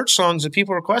 3 church songs that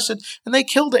people requested, and they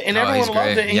killed it, and everyone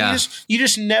loved it. And you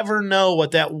just never know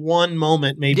what that one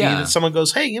moment may be that someone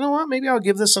goes, hey, you know what? Maybe I'll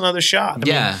give this another shot. I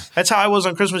mean, that's how I was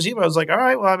on Christmas Eve. I was like, all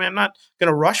right, well, I mean, I'm not going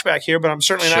to rush back here, but I'm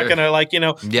certainly not going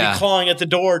to be clawing at the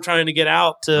door trying to get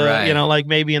out to like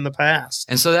maybe in the past.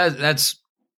 And so that's.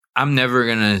 I'm never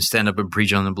going to stand up and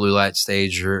preach on the Blue Light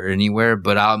stage or anywhere,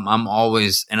 but I'm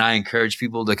always, and I encourage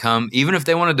people to come, even if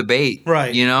they want to debate,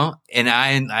 right? And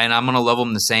I'm going to love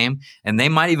them the same, and they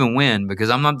might even win because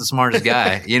I'm not the smartest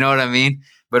guy. You know what I mean?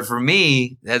 But for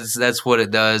me, that's what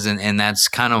it does. And that's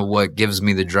kind of what gives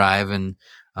me the drive. And,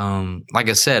 like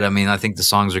I said, I mean, I think the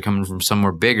songs are coming from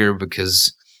somewhere bigger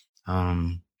because,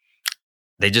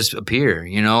 they just appear,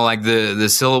 like the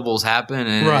syllables happen,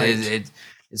 and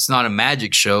it's not a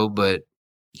magic show, but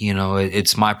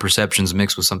it's my perceptions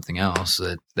mixed with something else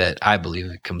that I believe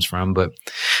it comes from. But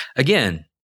again,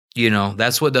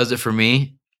 that's what does it for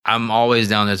me. I'm always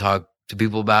down to talk to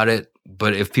people about it.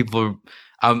 But if people,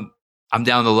 I'm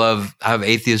down to love. I have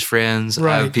atheist friends.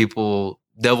 I have people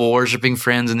devil worshiping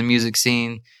friends in the music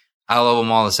scene. I love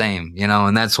them all the same,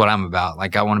 and that's what I'm about.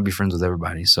 Like I want to be friends with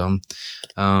everybody. So,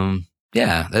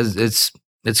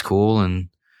 it's cool. And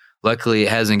luckily, it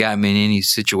hasn't gotten me in any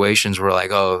situations where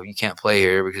like, oh, you can't play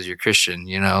here because you're Christian,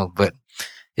 But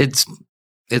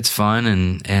it's fun,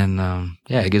 and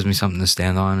it gives me something to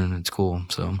stand on, and it's cool.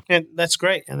 So and that's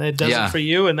great, and it does it for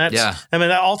you, and that's I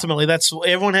mean, ultimately, that's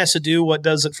everyone has to do what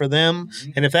does it for them,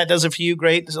 and if that does it for you,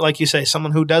 great. Like you say,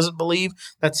 someone who doesn't believe,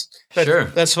 that's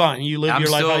fine. You live your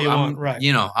life how you want, right?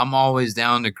 I'm always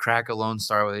down to crack a Lone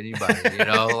Star with anybody,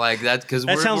 like that, because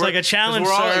that sounds like a challenge.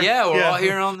 We're all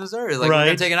here on this earth. Like we're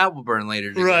gonna take an apple burn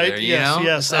later together, right?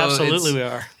 Yes, so absolutely, we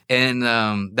are.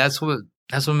 And that's what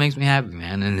makes me happy,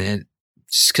 man. And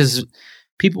just because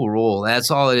people rule,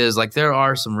 that's all it is. Like there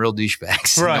are some real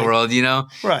douchebags in the world,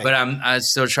 Right. But I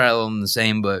still try to love them the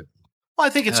same. But I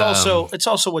think it's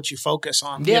also what you focus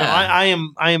on. Yeah, I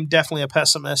am definitely a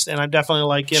pessimist, and I'm definitely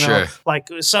like like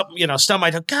some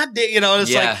might go, God damn,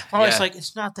 it's like I'm always like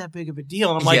it's not that big of a deal,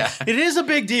 and I'm like it is a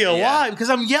big deal. Why? Because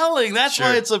I'm yelling. That's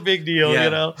why it's a big deal.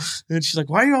 And she's like,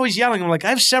 why are you always yelling? I'm like, I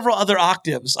have several other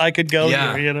octaves I could go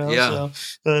here. So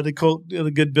to quote the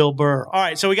good Bill Burr. All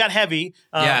right, so we got heavy.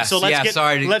 So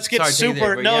let's get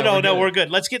super. No, we're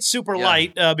good. Let's get super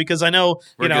light because I know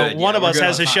one of us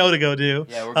has a show to go do.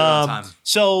 Yeah, we're good on time.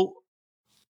 So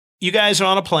you guys are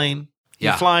on a plane.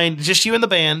 You're flying, just you and the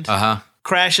band.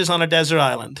 Crashes on a desert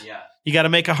island. Yeah. You got to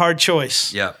make a hard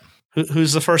choice. Yep.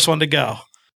 Who's the first one to go?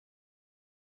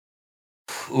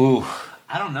 Ooh,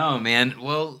 I don't know, man.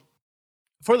 Well,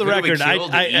 For the record,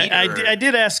 I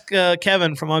did ask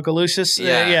Kevin from Uncle Lucius.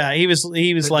 Yeah, he was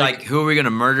like, who are we going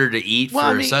to murder to eat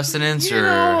for sustenance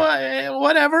or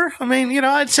whatever? I mean,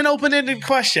 it's an open-ended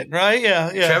question, right?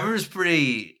 Yeah. Trevor's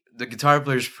the guitar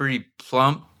player's pretty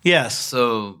plump. Yes.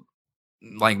 So,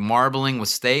 like marbling with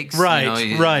steaks, right?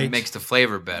 It makes the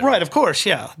flavor better, right? Of course,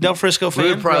 yeah. Del Frisco fan.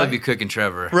 We would probably be cooking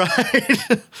Trevor,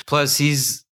 right? Plus,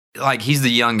 he's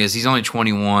the youngest. He's only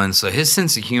 21, so his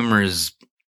sense of humor is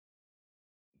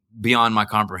beyond my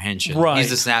comprehension. Right. He's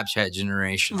the Snapchat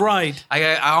generation. Right.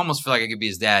 I almost feel like I could be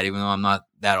his dad, even though I'm not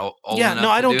that old yeah, enough no,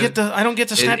 I don't to get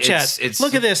the Snapchat. It's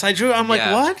look at this. I'm like,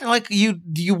 what? Like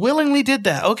you willingly did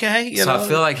that. Okay. I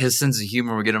feel like his sense of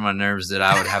humor would get on my nerves that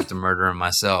I would have to murder him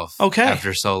myself. Okay.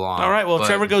 After so long. All right. Well, if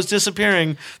Trevor goes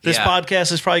disappearing, this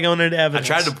podcast is probably going into evidence.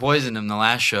 I tried to poison him the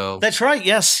last show. That's right.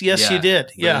 Yes, you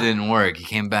did. Yeah. But it didn't work. He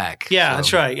came back. Yeah,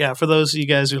 that's right. Yeah. For those of you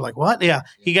guys who are like, what? Yeah.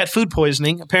 He got food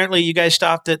poisoning. Apparently you guys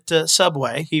stopped at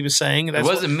Subway. He was saying. It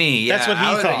wasn't me. That's what he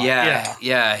thought.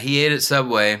 Yeah. He ate at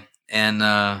Subway and,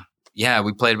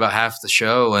 we played about half the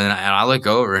show, and I look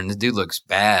over, and the dude looks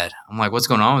bad. I'm like, what's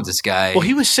going on with this guy? Well,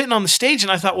 he was sitting on the stage,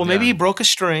 and I thought, well, maybe he broke a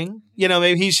string.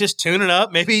 Maybe he's just tuning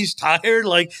up. Maybe he's tired.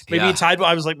 Like, maybe he tied one.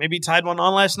 I was like, maybe he tied one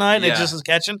on last night, and it just is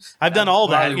catching. I've done all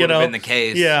that, would have been the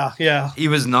case. Yeah. He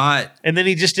was not. And then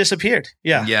he just disappeared.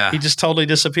 Yeah. He just totally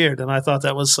disappeared, and I thought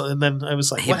that was – and then I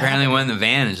was like, he apparently went in the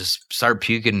van and just started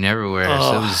puking everywhere.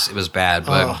 So it was bad.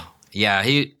 But,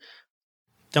 he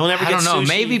 – Don't ever get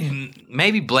sushi.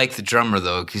 Maybe Blake the drummer,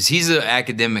 though, because he's an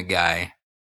academic guy.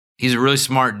 He's a really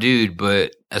smart dude,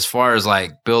 but as far as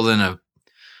like building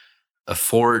a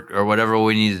fort or whatever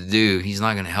we need to do, he's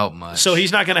not going to help much. So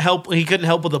he's not going to help. He couldn't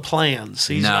help with the plans.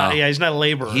 He's not a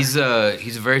laborer. He's a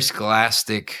very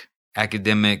scholastic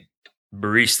academic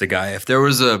barista guy. If there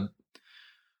was a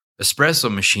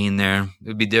espresso machine there, it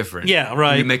would be different. Yeah,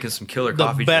 right. He'd be making some killer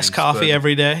coffee. The best coffee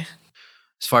every day.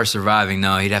 As far as surviving,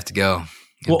 no, he'd have to go.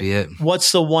 Be it.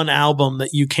 What's the one album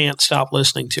that you can't stop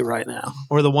listening to right now?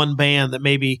 Or the one band that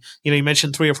maybe, you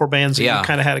mentioned 3 or 4 bands that you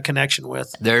kind of had a connection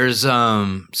with. There's,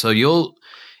 so you'll,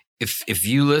 if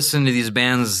you listen to these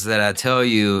bands that I tell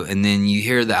you, and then you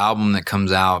hear the album that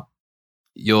comes out,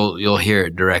 you'll hear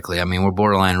it directly. I mean, we're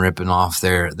borderline ripping off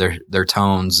their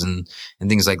tones and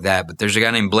things like that. But there's a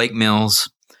guy named Blake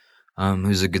Mills,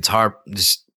 who's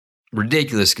just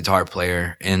ridiculous guitar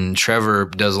player. And Trevor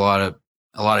does a lot of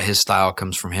his style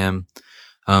comes from him.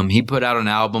 He put out an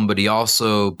album, but he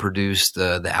also produced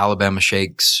the Alabama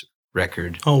Shakes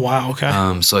record. Oh, wow.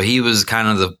 Okay. So he was kind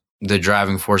of the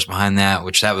driving force behind that,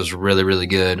 which that was really, really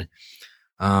good.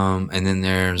 And then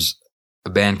there's a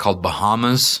band called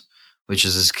Bahamas, which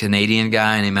is this Canadian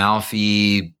guy named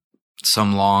Alfie,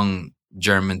 some long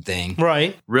German thing.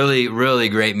 Right. Really, really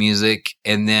great music.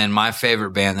 And then my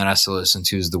favorite band that I still listen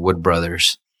to is the Wood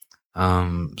Brothers.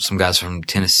 Some guys from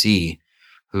Tennessee.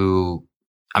 Who,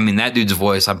 I mean, that dude's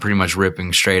voice, I'm pretty much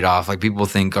ripping straight off. Like, people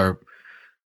think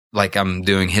like I'm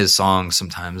doing his songs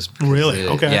sometimes. Really?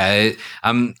 Okay. Yeah.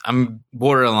 I'm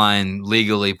borderline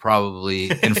legally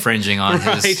probably infringing on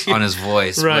his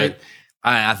voice. Right. But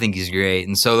I think he's great.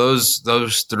 And so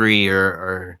those 3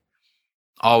 are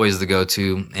always the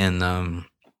go-to. And,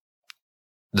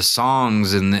 the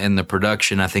songs and the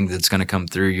production, I think that's going to come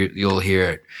through. You'll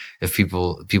hear it if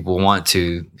people want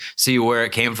to see where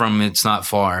it came from. It's not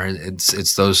far.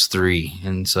 It's those 3,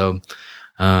 and so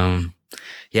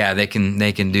they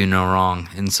can do no wrong.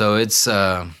 And so it's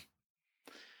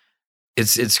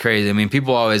crazy. I mean,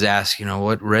 people always ask,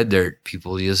 what Red Dirt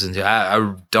people you listen to.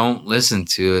 I don't listen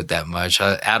to it that much.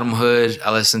 Adam Hood,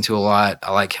 I listen to a lot.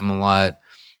 I like him a lot.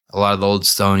 A lot of the old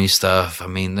Stoney stuff. I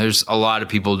mean, there's a lot of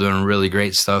people doing really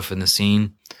great stuff in the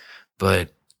scene,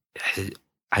 but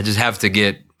I just have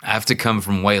to come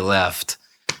from way left,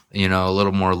 a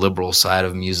little more liberal side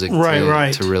of music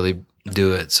to really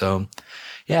do it. So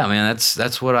yeah, man,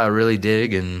 that's what I really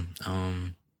dig. And,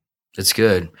 it's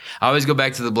good. I always go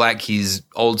back to the Black Keys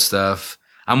old stuff.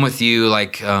 I'm with you.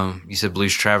 Like, you said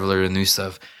Blues Traveler and new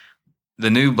stuff. The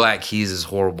new Black Keys is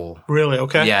horrible. Really?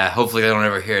 Okay. Yeah. Hopefully they don't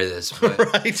ever hear this. But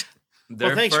right.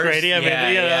 Well, thanks, Grady. I mean,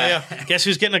 yeah. Guess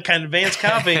who's getting a kind of advanced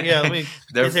copy? Yeah. Let me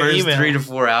their first 3 to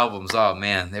 4 albums. Oh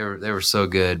man, they were so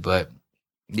good. But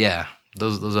yeah,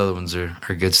 those other ones are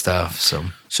good stuff.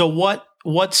 So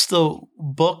what's the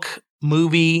book,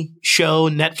 movie, show,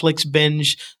 Netflix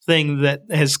binge thing that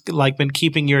has like been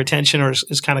keeping your attention or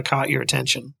has kind of caught your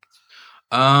attention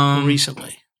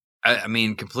recently? I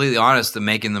mean, completely honest, the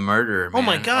Making the Murderer. Man. Oh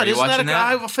my God! Isn't that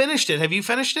I finished it? Have you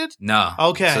finished it? No.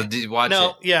 Okay. So did you watch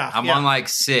it? Yeah. I'm on like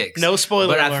 6. No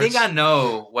spoiler alerts. I think I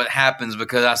know what happens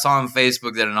because I saw on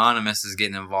Facebook that Anonymous is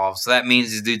getting involved. So that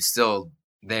means this dude's still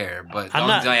there, but I'm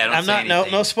not.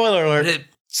 No spoiler alert. It's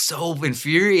so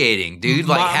infuriating, dude.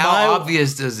 Like, how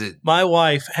obvious does it? My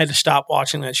wife had to stop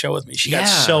watching that show with me. She got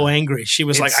so angry. She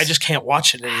was like, "I just can't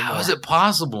watch it anymore." How is it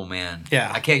possible, man? Yeah,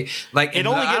 I can't. Like, I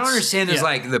don't understand is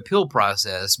like the appeal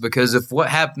process, because if what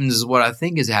happens is what I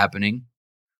think is happening,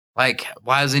 like,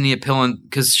 why isn't he appealing?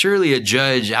 Because surely a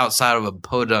judge outside of a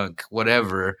podunk,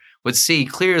 whatever, would see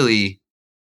clearly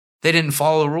they didn't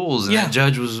follow the rules, and that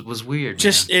judge was weird.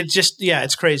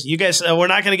 It's crazy. You guys, we're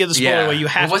not going to give the spoiler away. You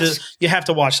have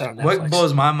to watch that on Netflix. What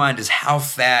blows my mind is how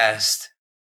fast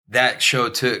that show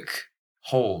took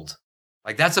hold.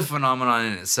 Like, that's a phenomenon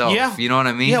in itself. Yeah. You know what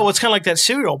I mean? Yeah, well, it's kind of like that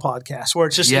Serial podcast where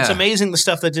it's just it's amazing the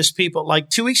stuff that just people, like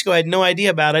 2 weeks ago, I had no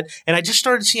idea about it. And I just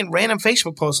started seeing random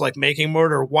Facebook posts like Making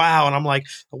Murder. Wow. And I'm like,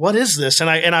 what is this? And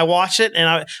I watched it.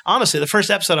 And honestly, the first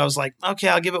episode, I was like, okay,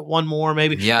 I'll give it one more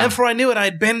maybe. Yeah. And before I knew it, I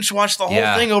had binge watched the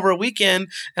whole thing over a weekend.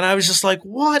 And I was just like,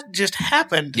 what just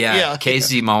happened? Yeah.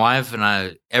 Casey, my wife, and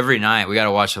I, every night we got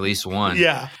to watch at least one.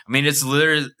 Yeah. I mean, it's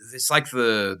literally, it's like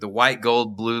the white,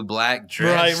 gold, blue, black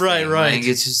dress. Right. Like,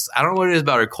 it's just, I don't know what it is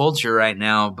about our culture right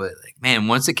now, but like, man,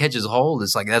 once it catches hold,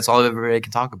 it's like that's all everybody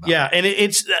can talk about. Yeah, and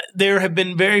it's there have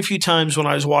been very few times when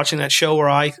I was watching that show where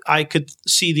I could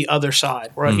see the other side.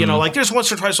 Where you know, like there's once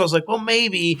or twice I was like, well,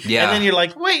 maybe, and then you're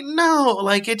like, wait, no,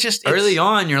 like it just early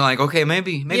on you're like, okay,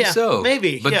 maybe so,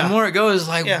 maybe, but the more it goes,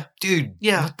 like, dude,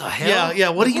 what the hell? Yeah.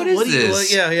 What is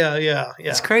this? Yeah.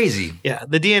 It's crazy. Yeah,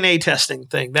 the DNA testing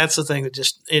thing. That's the thing that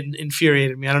just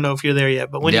infuriated me. I don't know if you're there yet,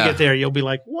 but when you get there, you'll be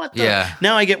like, what?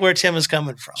 Now I get where Tim is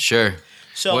coming from. Sure.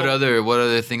 So what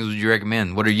other things would you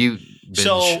recommend? What are you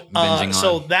binging on?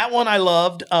 So that one I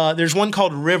loved. There's one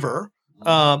called River.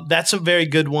 That's a very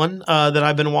good one that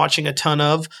I've been watching a ton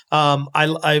of.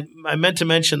 I meant to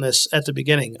mention this at the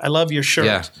beginning. I love your shirt.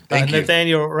 Yeah, thank you.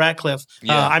 Nathaniel Ratcliffe.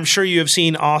 I'm sure you have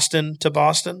seen Austin to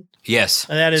Boston. Yes.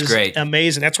 And that is great.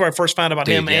 Amazing. That's where I first found out about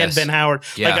him and Ben Howard.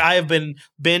 Yeah. Like, I have been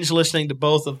binge listening to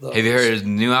both of those. Have you heard his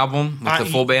new album with the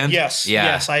full band? Yes. Yeah.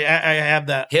 Yes, I have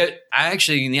that. I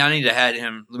need to add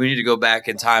him. We need to go back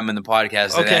in time in the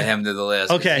podcast and add him to the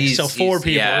list. Okay, so 4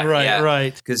 people. Yeah,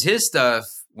 right. Because his stuff,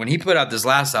 when he put out this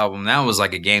last album, that was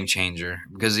like a game changer.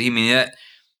 Because, I mean,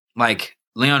 like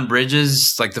Leon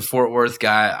Bridges, like the Fort Worth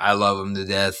guy, I love him to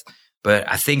death. But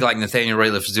I think like Nathaniel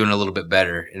Rateliff is doing a little bit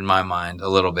better in my mind, a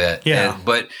little bit. Yeah.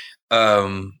 But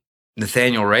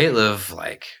Nathaniel Rateliff,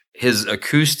 like his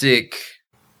acoustic,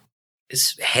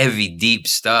 it's heavy, deep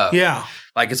stuff. Yeah.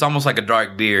 Like it's almost like a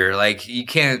dark beer. Like you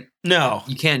can't drink,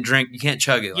 you can't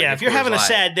chug it. Like if you're having a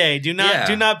sad day, do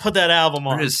not put that album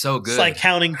on. It is so good. It's like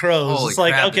Counting Crows. Holy it's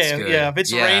like, crap, okay, it's good. If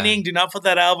it's raining, do not put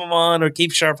that album on or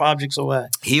keep sharp objects away.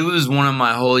 He was one of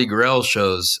my Holy Grail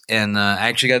shows. And I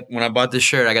actually when I bought this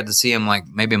shirt, I got to see him like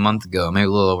maybe a month ago, maybe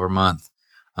a little over a month.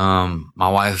 My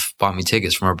wife bought me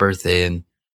tickets for my birthday, and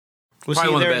was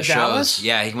probably he one there of the best in Dallas? shows.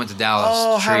 Yeah, he went to Dallas.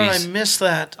 Oh, how did I miss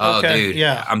that? Oh, dude.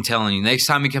 Yeah. I'm telling you, next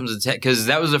time he comes to Texas, because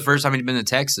that was the first time he'd been to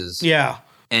Texas. Yeah.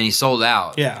 And he sold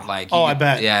out. Yeah. Like, I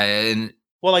bet. Yeah. And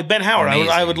well, like Ben Howard,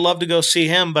 I would love to go see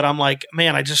him, but I'm like,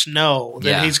 man, I just know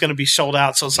that he's going to be sold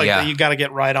out. So it's like you got to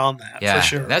get right on that for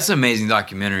sure. That's an amazing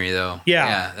documentary, though.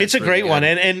 Yeah, it's a great one.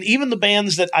 And even the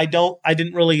bands that I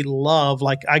didn't really love,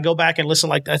 like I go back and listen,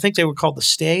 like I think they were called the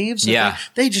Staves. Yeah.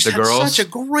 They just had such a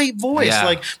great voice. Yeah.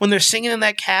 Like when they're singing in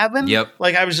that cabin,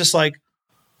 like I was just like,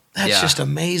 that's just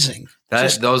amazing.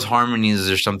 Those harmonies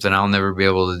are something I'll never be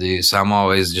able to do. So I'm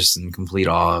always just in complete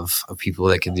awe of people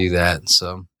that can do that.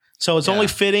 So it's only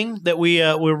fitting that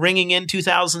we're ringing in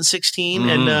 2016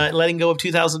 and letting go of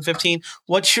 2015.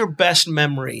 What's your best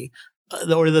memory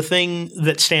or the thing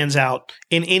that stands out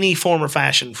in any form or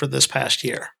fashion for this past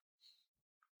year?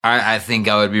 I think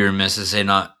I would be remiss to say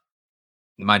not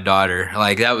my daughter.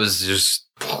 Like that was just,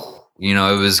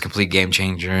 it was a complete game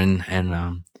changer.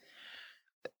 And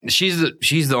she's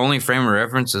the only frame of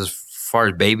reference as far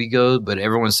as baby goes, but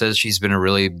everyone says she's been a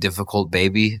really difficult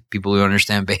baby. People who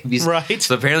understand babies. Right.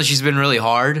 So apparently she's been really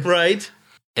hard. Right.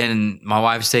 And my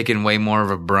wife's taken way more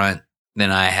of a brunt than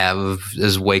I have of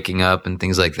just waking up and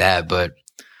things like that. But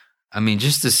I mean,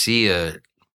 just to see it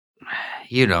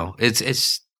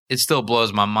still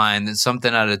blows my mind that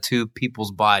something out of two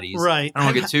people's bodies. Right. I don't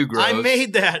want to get too gross. I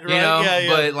made that, right?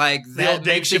 But like that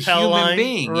makes a human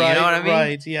being. Right, you know what I mean?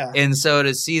 Right, yeah. And so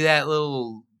to see that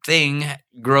little thing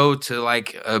grow to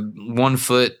like a 1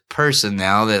 foot person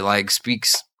now that like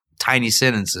speaks tiny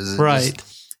sentences. Right.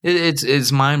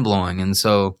 It's mind blowing. And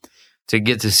so to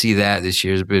get to see that this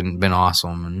year has been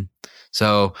awesome. And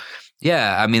so,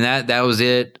 yeah, I mean, that was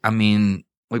it. I mean,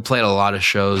 we played a lot of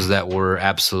shows that were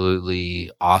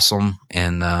absolutely awesome,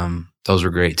 and those were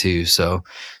great too. So,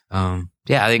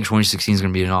 yeah, I think 2016 is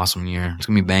going to be an awesome year. It's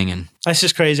going to be banging. That's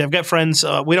just crazy. I've got friends.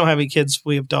 We don't have any kids.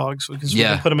 We have dogs because we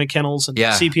can put them in kennels, and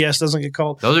CPS doesn't get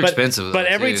called. Those are expensive. But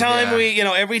every time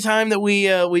every time that we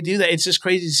do that, it's just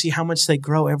crazy to see how much they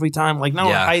grow every time. Like not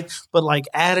only height, but like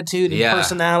attitude and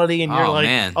personality. And you're like,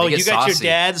 man. Oh, you got your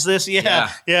dad's this.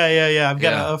 Yeah. I've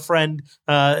got a friend.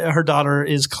 Her daughter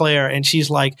is Claire, and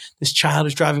she's like, this child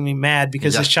is driving me mad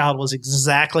because this child was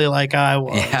exactly like I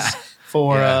was. Yeah.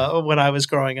 When I was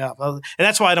growing up. And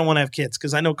that's why I don't want to have kids,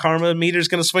 because I know karma meter's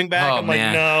going to swing back. I'm like,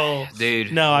 no.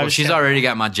 Dude. No, well, she's already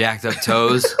got my jacked up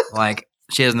toes. Like,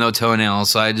 she has no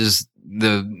toenails, so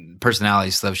the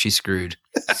personality stuff, she's screwed.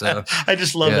 So I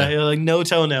just love that. Like, no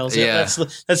toenails. Yeah.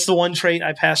 That's the one trait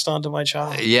I passed on to my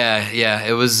child. Yeah.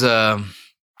 It was,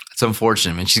 it's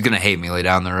unfortunate, man. She's going to hate me lay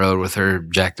down the road with her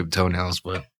jacked up toenails,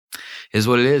 but is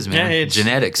what it is, man. Yeah,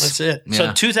 genetics. That's it. Yeah.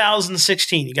 So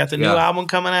 2016, you got the new album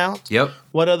coming out. Yep.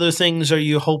 What other things are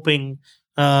you hoping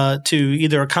to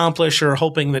either accomplish or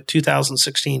hoping that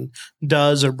 2016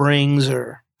 does or brings?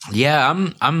 Or yeah,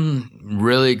 I'm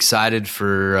really excited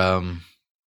for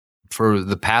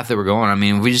the path that we're going. I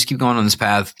mean, if we just keep going on this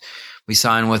path, we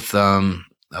sign with a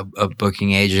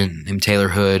booking agent named Taylor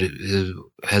Hood, who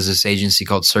has this agency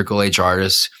called Circle H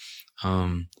Artists.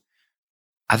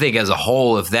 I think as a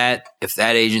whole, if that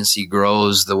agency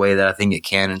grows the way that I think it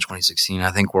can in 2016,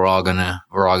 I think we're all gonna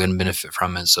benefit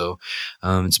from it. So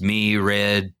it's me,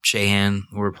 Red, Shahan,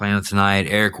 who we're playing with tonight,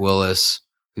 Eric Willis,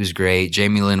 who's great,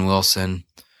 Jamie Lynn Wilson,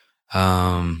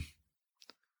 Haley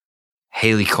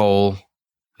Cole,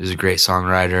 who's a great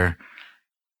songwriter,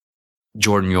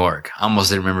 Jordan York. I almost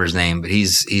didn't remember his name, but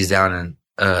he's down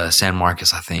in San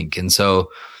Marcos, I think. And so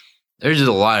there's just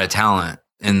a lot of talent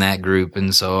in that group,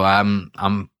 and so I'm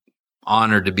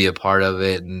honored to be a part of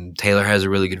it. And Taylor has a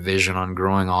really good vision on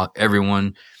growing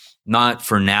everyone, not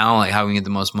for now, like how we can get the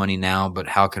most money now, but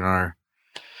how can our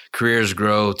careers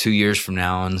grow 2 years from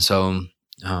now. And so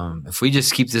if we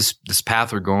just keep this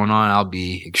path we're going on, I'll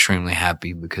be extremely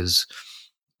happy, because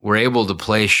we're able to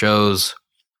play shows,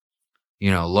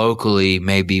 locally,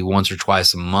 maybe once or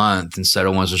twice a month instead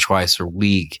of once or twice a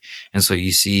week. And so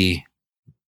you see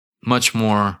much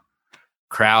more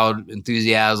crowd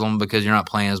enthusiasm because you're not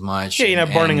playing as much. Yeah, you're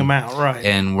not burning them out, right?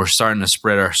 And we're starting to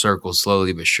spread our circles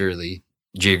slowly but surely,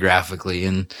 geographically.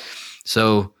 And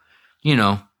so,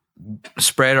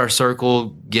 spread our circle,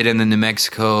 get into New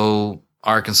Mexico,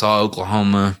 Arkansas,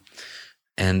 Oklahoma.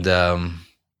 And other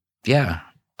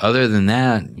than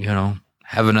that,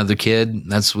 have another kid.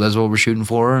 That's what we're shooting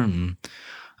for. And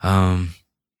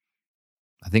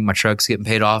I think my truck's getting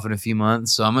paid off in a few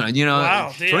months, so I'm gonna,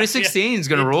 2016 is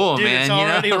gonna rule, man. It's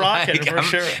already rocking for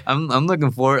sure. I'm looking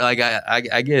forward. Like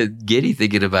I get giddy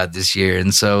thinking about this year,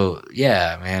 and so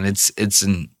yeah, man, it's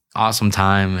an awesome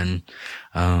time, and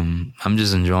I'm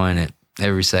just enjoying it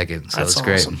every second. So it's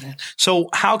great. Awesome, man. So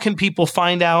how can people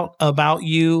find out about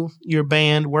you, your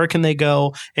band? Where can they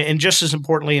go? And just as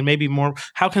importantly, and maybe more,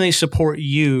 how can they support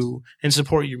you and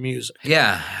support your music?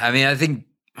 Yeah, I mean, I think.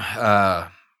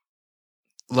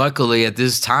 Luckily, at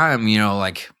this time,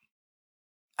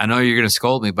 I know you're going to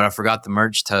scold me, but I forgot the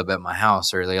merch tub at my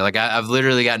house earlier. Like, I've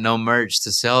literally got no merch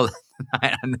to sell.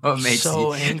 I know it makes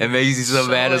you so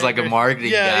bad as like a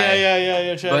marketing guy.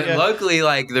 Yeah. But luckily,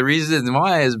 like, the reason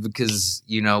why is because,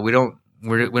 we don't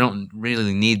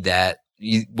really need that.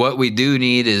 What we do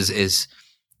need is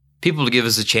people to give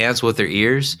us a chance with their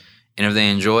ears. And if they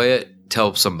enjoy it,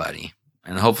 tell somebody.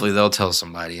 And hopefully they'll tell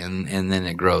somebody, and then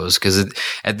it grows. Because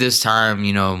at this time,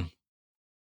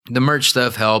 the merch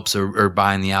stuff helps, or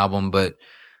buying the album, but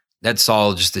that's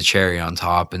all just the cherry on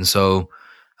top. And so,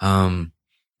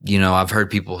 I've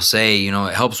heard people say,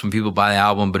 it helps when people buy the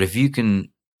album, but if you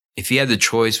had the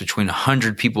choice between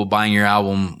 100 people buying your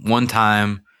album one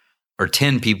time or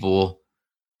 10 people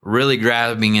really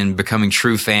grabbing and becoming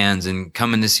true fans and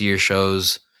coming to see your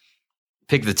shows,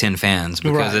 pick the 10 fans,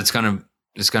 because it's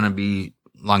going to be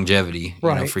longevity,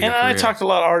 right? For your and career. I talk to a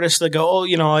lot of artists that go,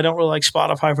 I don't really like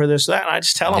Spotify for this, that. And I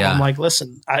just tell them, I'm like,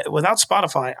 listen, without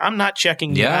Spotify, I'm not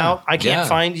checking you out. I can't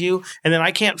find you. And then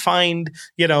I can't find,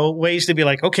 ways to be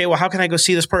like, okay, well, how can I go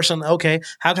see this person? Okay.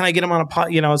 How can I get them on a pot?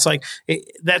 It's like,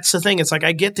 that's the thing. It's like,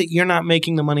 I get that you're not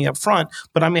making the money up front,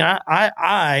 but I mean, and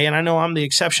I know I'm the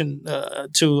exception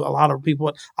to a lot of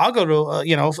people. I'll go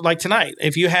to, like tonight,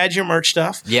 if you had your merch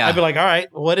stuff, I'd be like, all right,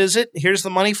 what is it? Here's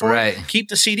the money for it. Keep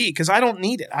the CD. Cause I don't need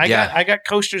need it. I got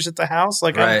coasters at the house.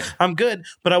 Like I'm good,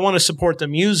 but I want to support the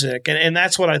music. And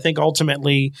that's what I think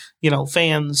ultimately,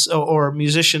 fans or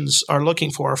musicians are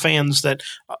looking for, fans that,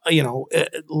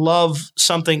 love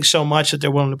something so much that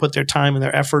they're willing to put their time and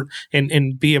their effort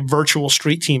and be a virtual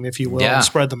street team, if you will, and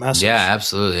spread the message. Yeah,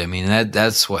 absolutely. I mean,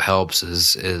 that's what helps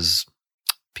is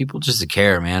people just to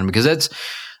care, man, because that's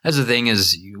the thing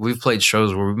is we've played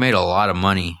shows where we've made a lot of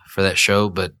money for that show,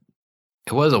 but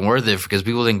it wasn't worth it because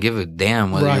people didn't give a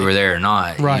damn whether you were there or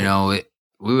not. Right.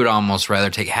 We would almost rather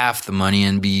take half the money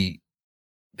and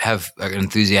have an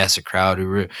enthusiastic crowd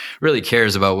who really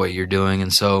cares about what you're doing.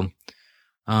 And so,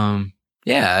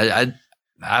 I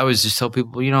always just tell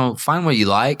people, find what you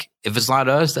like. If it's not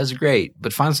us, that's great.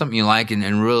 But find something you like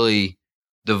and really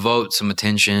devote some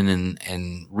attention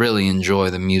and really enjoy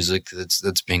the music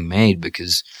that's being made,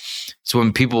 because it's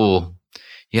when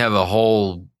you have a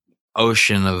whole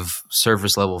ocean of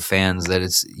surface level fans that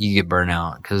you get burnt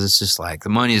out, because it's just like the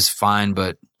money is fine,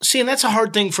 but see, and that's a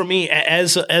hard thing for me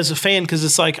as a fan, because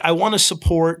it's like I want to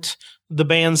support the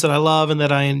bands that I love and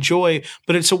that I enjoy,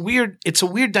 but it's a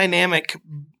weird dynamic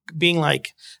being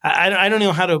like, I don't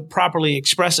know how to properly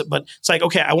express it, but it's like,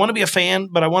 okay, I want to be a fan,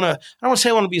 but I don't want to say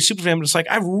I want to be a super fan, but it's like,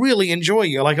 I really enjoy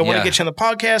you. Like, I want to get you on the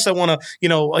podcast. I want to,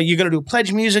 you're going to do a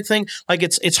pledge music thing. Like,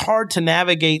 it's hard to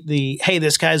navigate hey,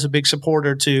 this guy's a big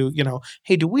supporter to,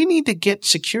 hey, do we need to get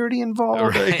security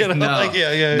involved? Right.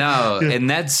 No. No.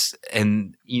 And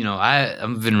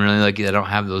I've been really lucky that I don't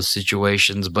have those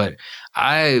situations, but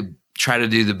I try to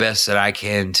do the best that I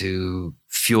can to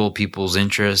fuel people's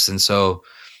interest. And so,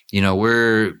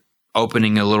 we're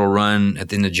opening a little run at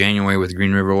the end of January with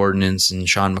Green River Ordinance and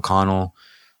Sean McConnell.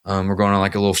 We're going on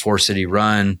like a little 4-city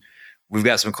run. We've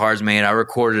got some cards made. I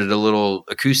recorded a little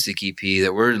acoustic EP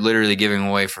that we're literally giving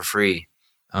away for free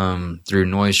through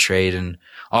Noise Trade. And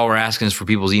all we're asking is for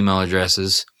people's email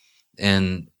addresses.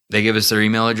 And they give us their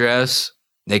email address.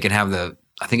 They can have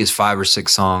I think it's 5 or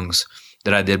 6 songs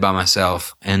that I did by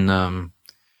myself. And,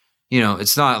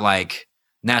 it's not like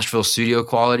Nashville studio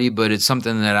quality, but it's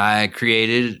something that I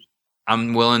created.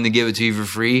 I'm willing to give it to you for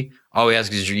free. All we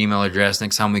ask is your email address.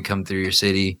 Next time we come through your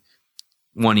city,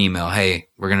 one email. Hey,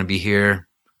 we're going to be here.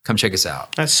 Come check us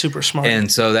out. That's super smart.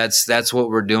 And so that's what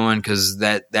we're doing, because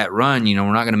that run,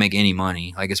 we're not going to make any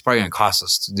money. Like, it's probably going to cost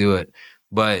us to do it.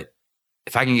 But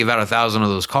if I can give out 1,000 of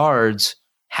those cards,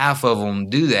 half of them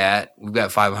do that. We've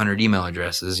got 500 email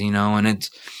addresses, and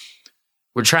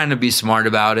we're trying to be smart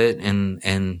about it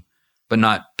but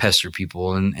not pester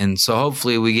people. And so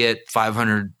hopefully we get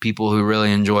 500 people who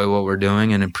really enjoy what we're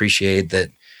doing and appreciate that.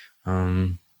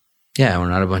 We're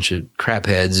not a bunch of crap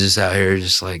heads just out here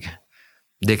just like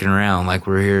dicking around. Like,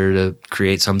 we're here to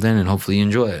create something and hopefully you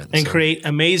enjoy it. And create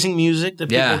amazing music that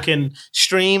people can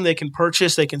stream, they can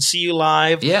purchase, they can see you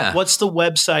live. Yeah. What's the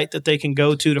website that they can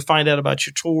go to find out about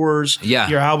your tours,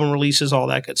 your album releases, all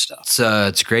that good stuff?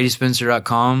 It's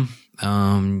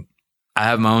GradySpencer.com. I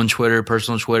have my own Twitter,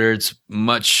 personal Twitter. It's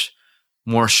much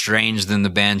more strange than the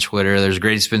band Twitter. There's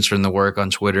Grady Spencer in the Work on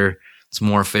Twitter. It's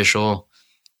more official.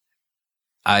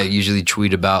 I usually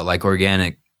tweet about like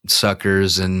organic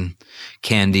suckers and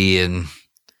candy and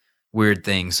weird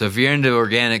things. So if you're into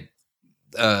organic,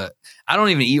 I don't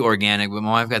even eat organic, but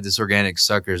my wife got this organic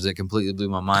suckers that completely blew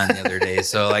my mind the other day.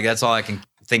 So like, that's all I can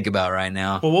think about right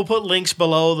now. Well, we'll put links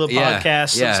below the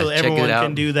podcast so everyone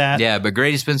can do that. Yeah, but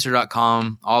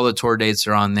GradySpencer.com, all the tour dates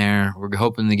are on there. We're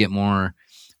hoping to get more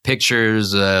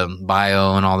pictures,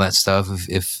 bio, and all that stuff.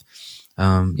 If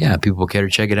people care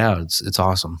to check it out. It's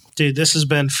awesome. Dude, this has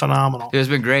been phenomenal. It's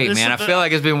been great, man. I feel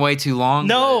like it's been way too long.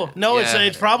 No,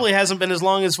 it probably hasn't been as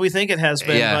long as we think it has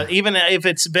been. Yeah. But even if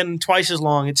it's been twice as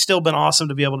long, it's still been awesome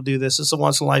to be able to do this. It's a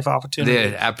once-in-a-life opportunity.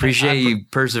 Dude, I appreciate you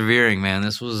persevering, man.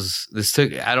 This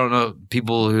took, I don't know,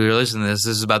 people who are listening to this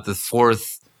is about the third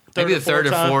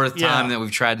or fourth time that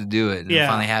we've tried to do it, and it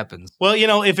finally happens. Well,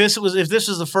 if this was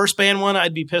the first band one,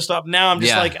 I'd be pissed off. Now I'm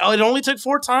just like, oh, it only took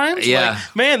 4 times. Yeah,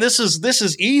 like, man, this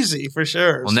is easy for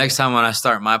sure. Well, next time when I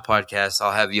start my podcast,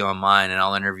 I'll have you on mine, and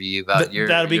I'll interview you about your.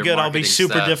 That'll be good. I'll be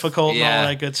super stuff. Difficult and all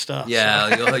that good stuff.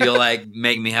 Yeah, so. you'll like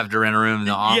make me have to rent a room in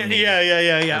the Omni.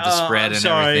 Yeah. With the spread and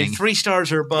everything. 3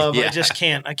 stars or above. I just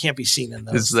can't. I can't be seen in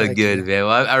those. This is so good, man.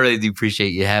 Well, I really do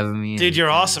appreciate you having me. Dude, you're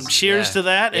awesome. Cheers to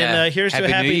that, and here's to a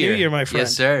happy New Year, my friend.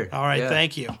 Yes, sir. All right.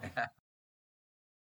 Thank you.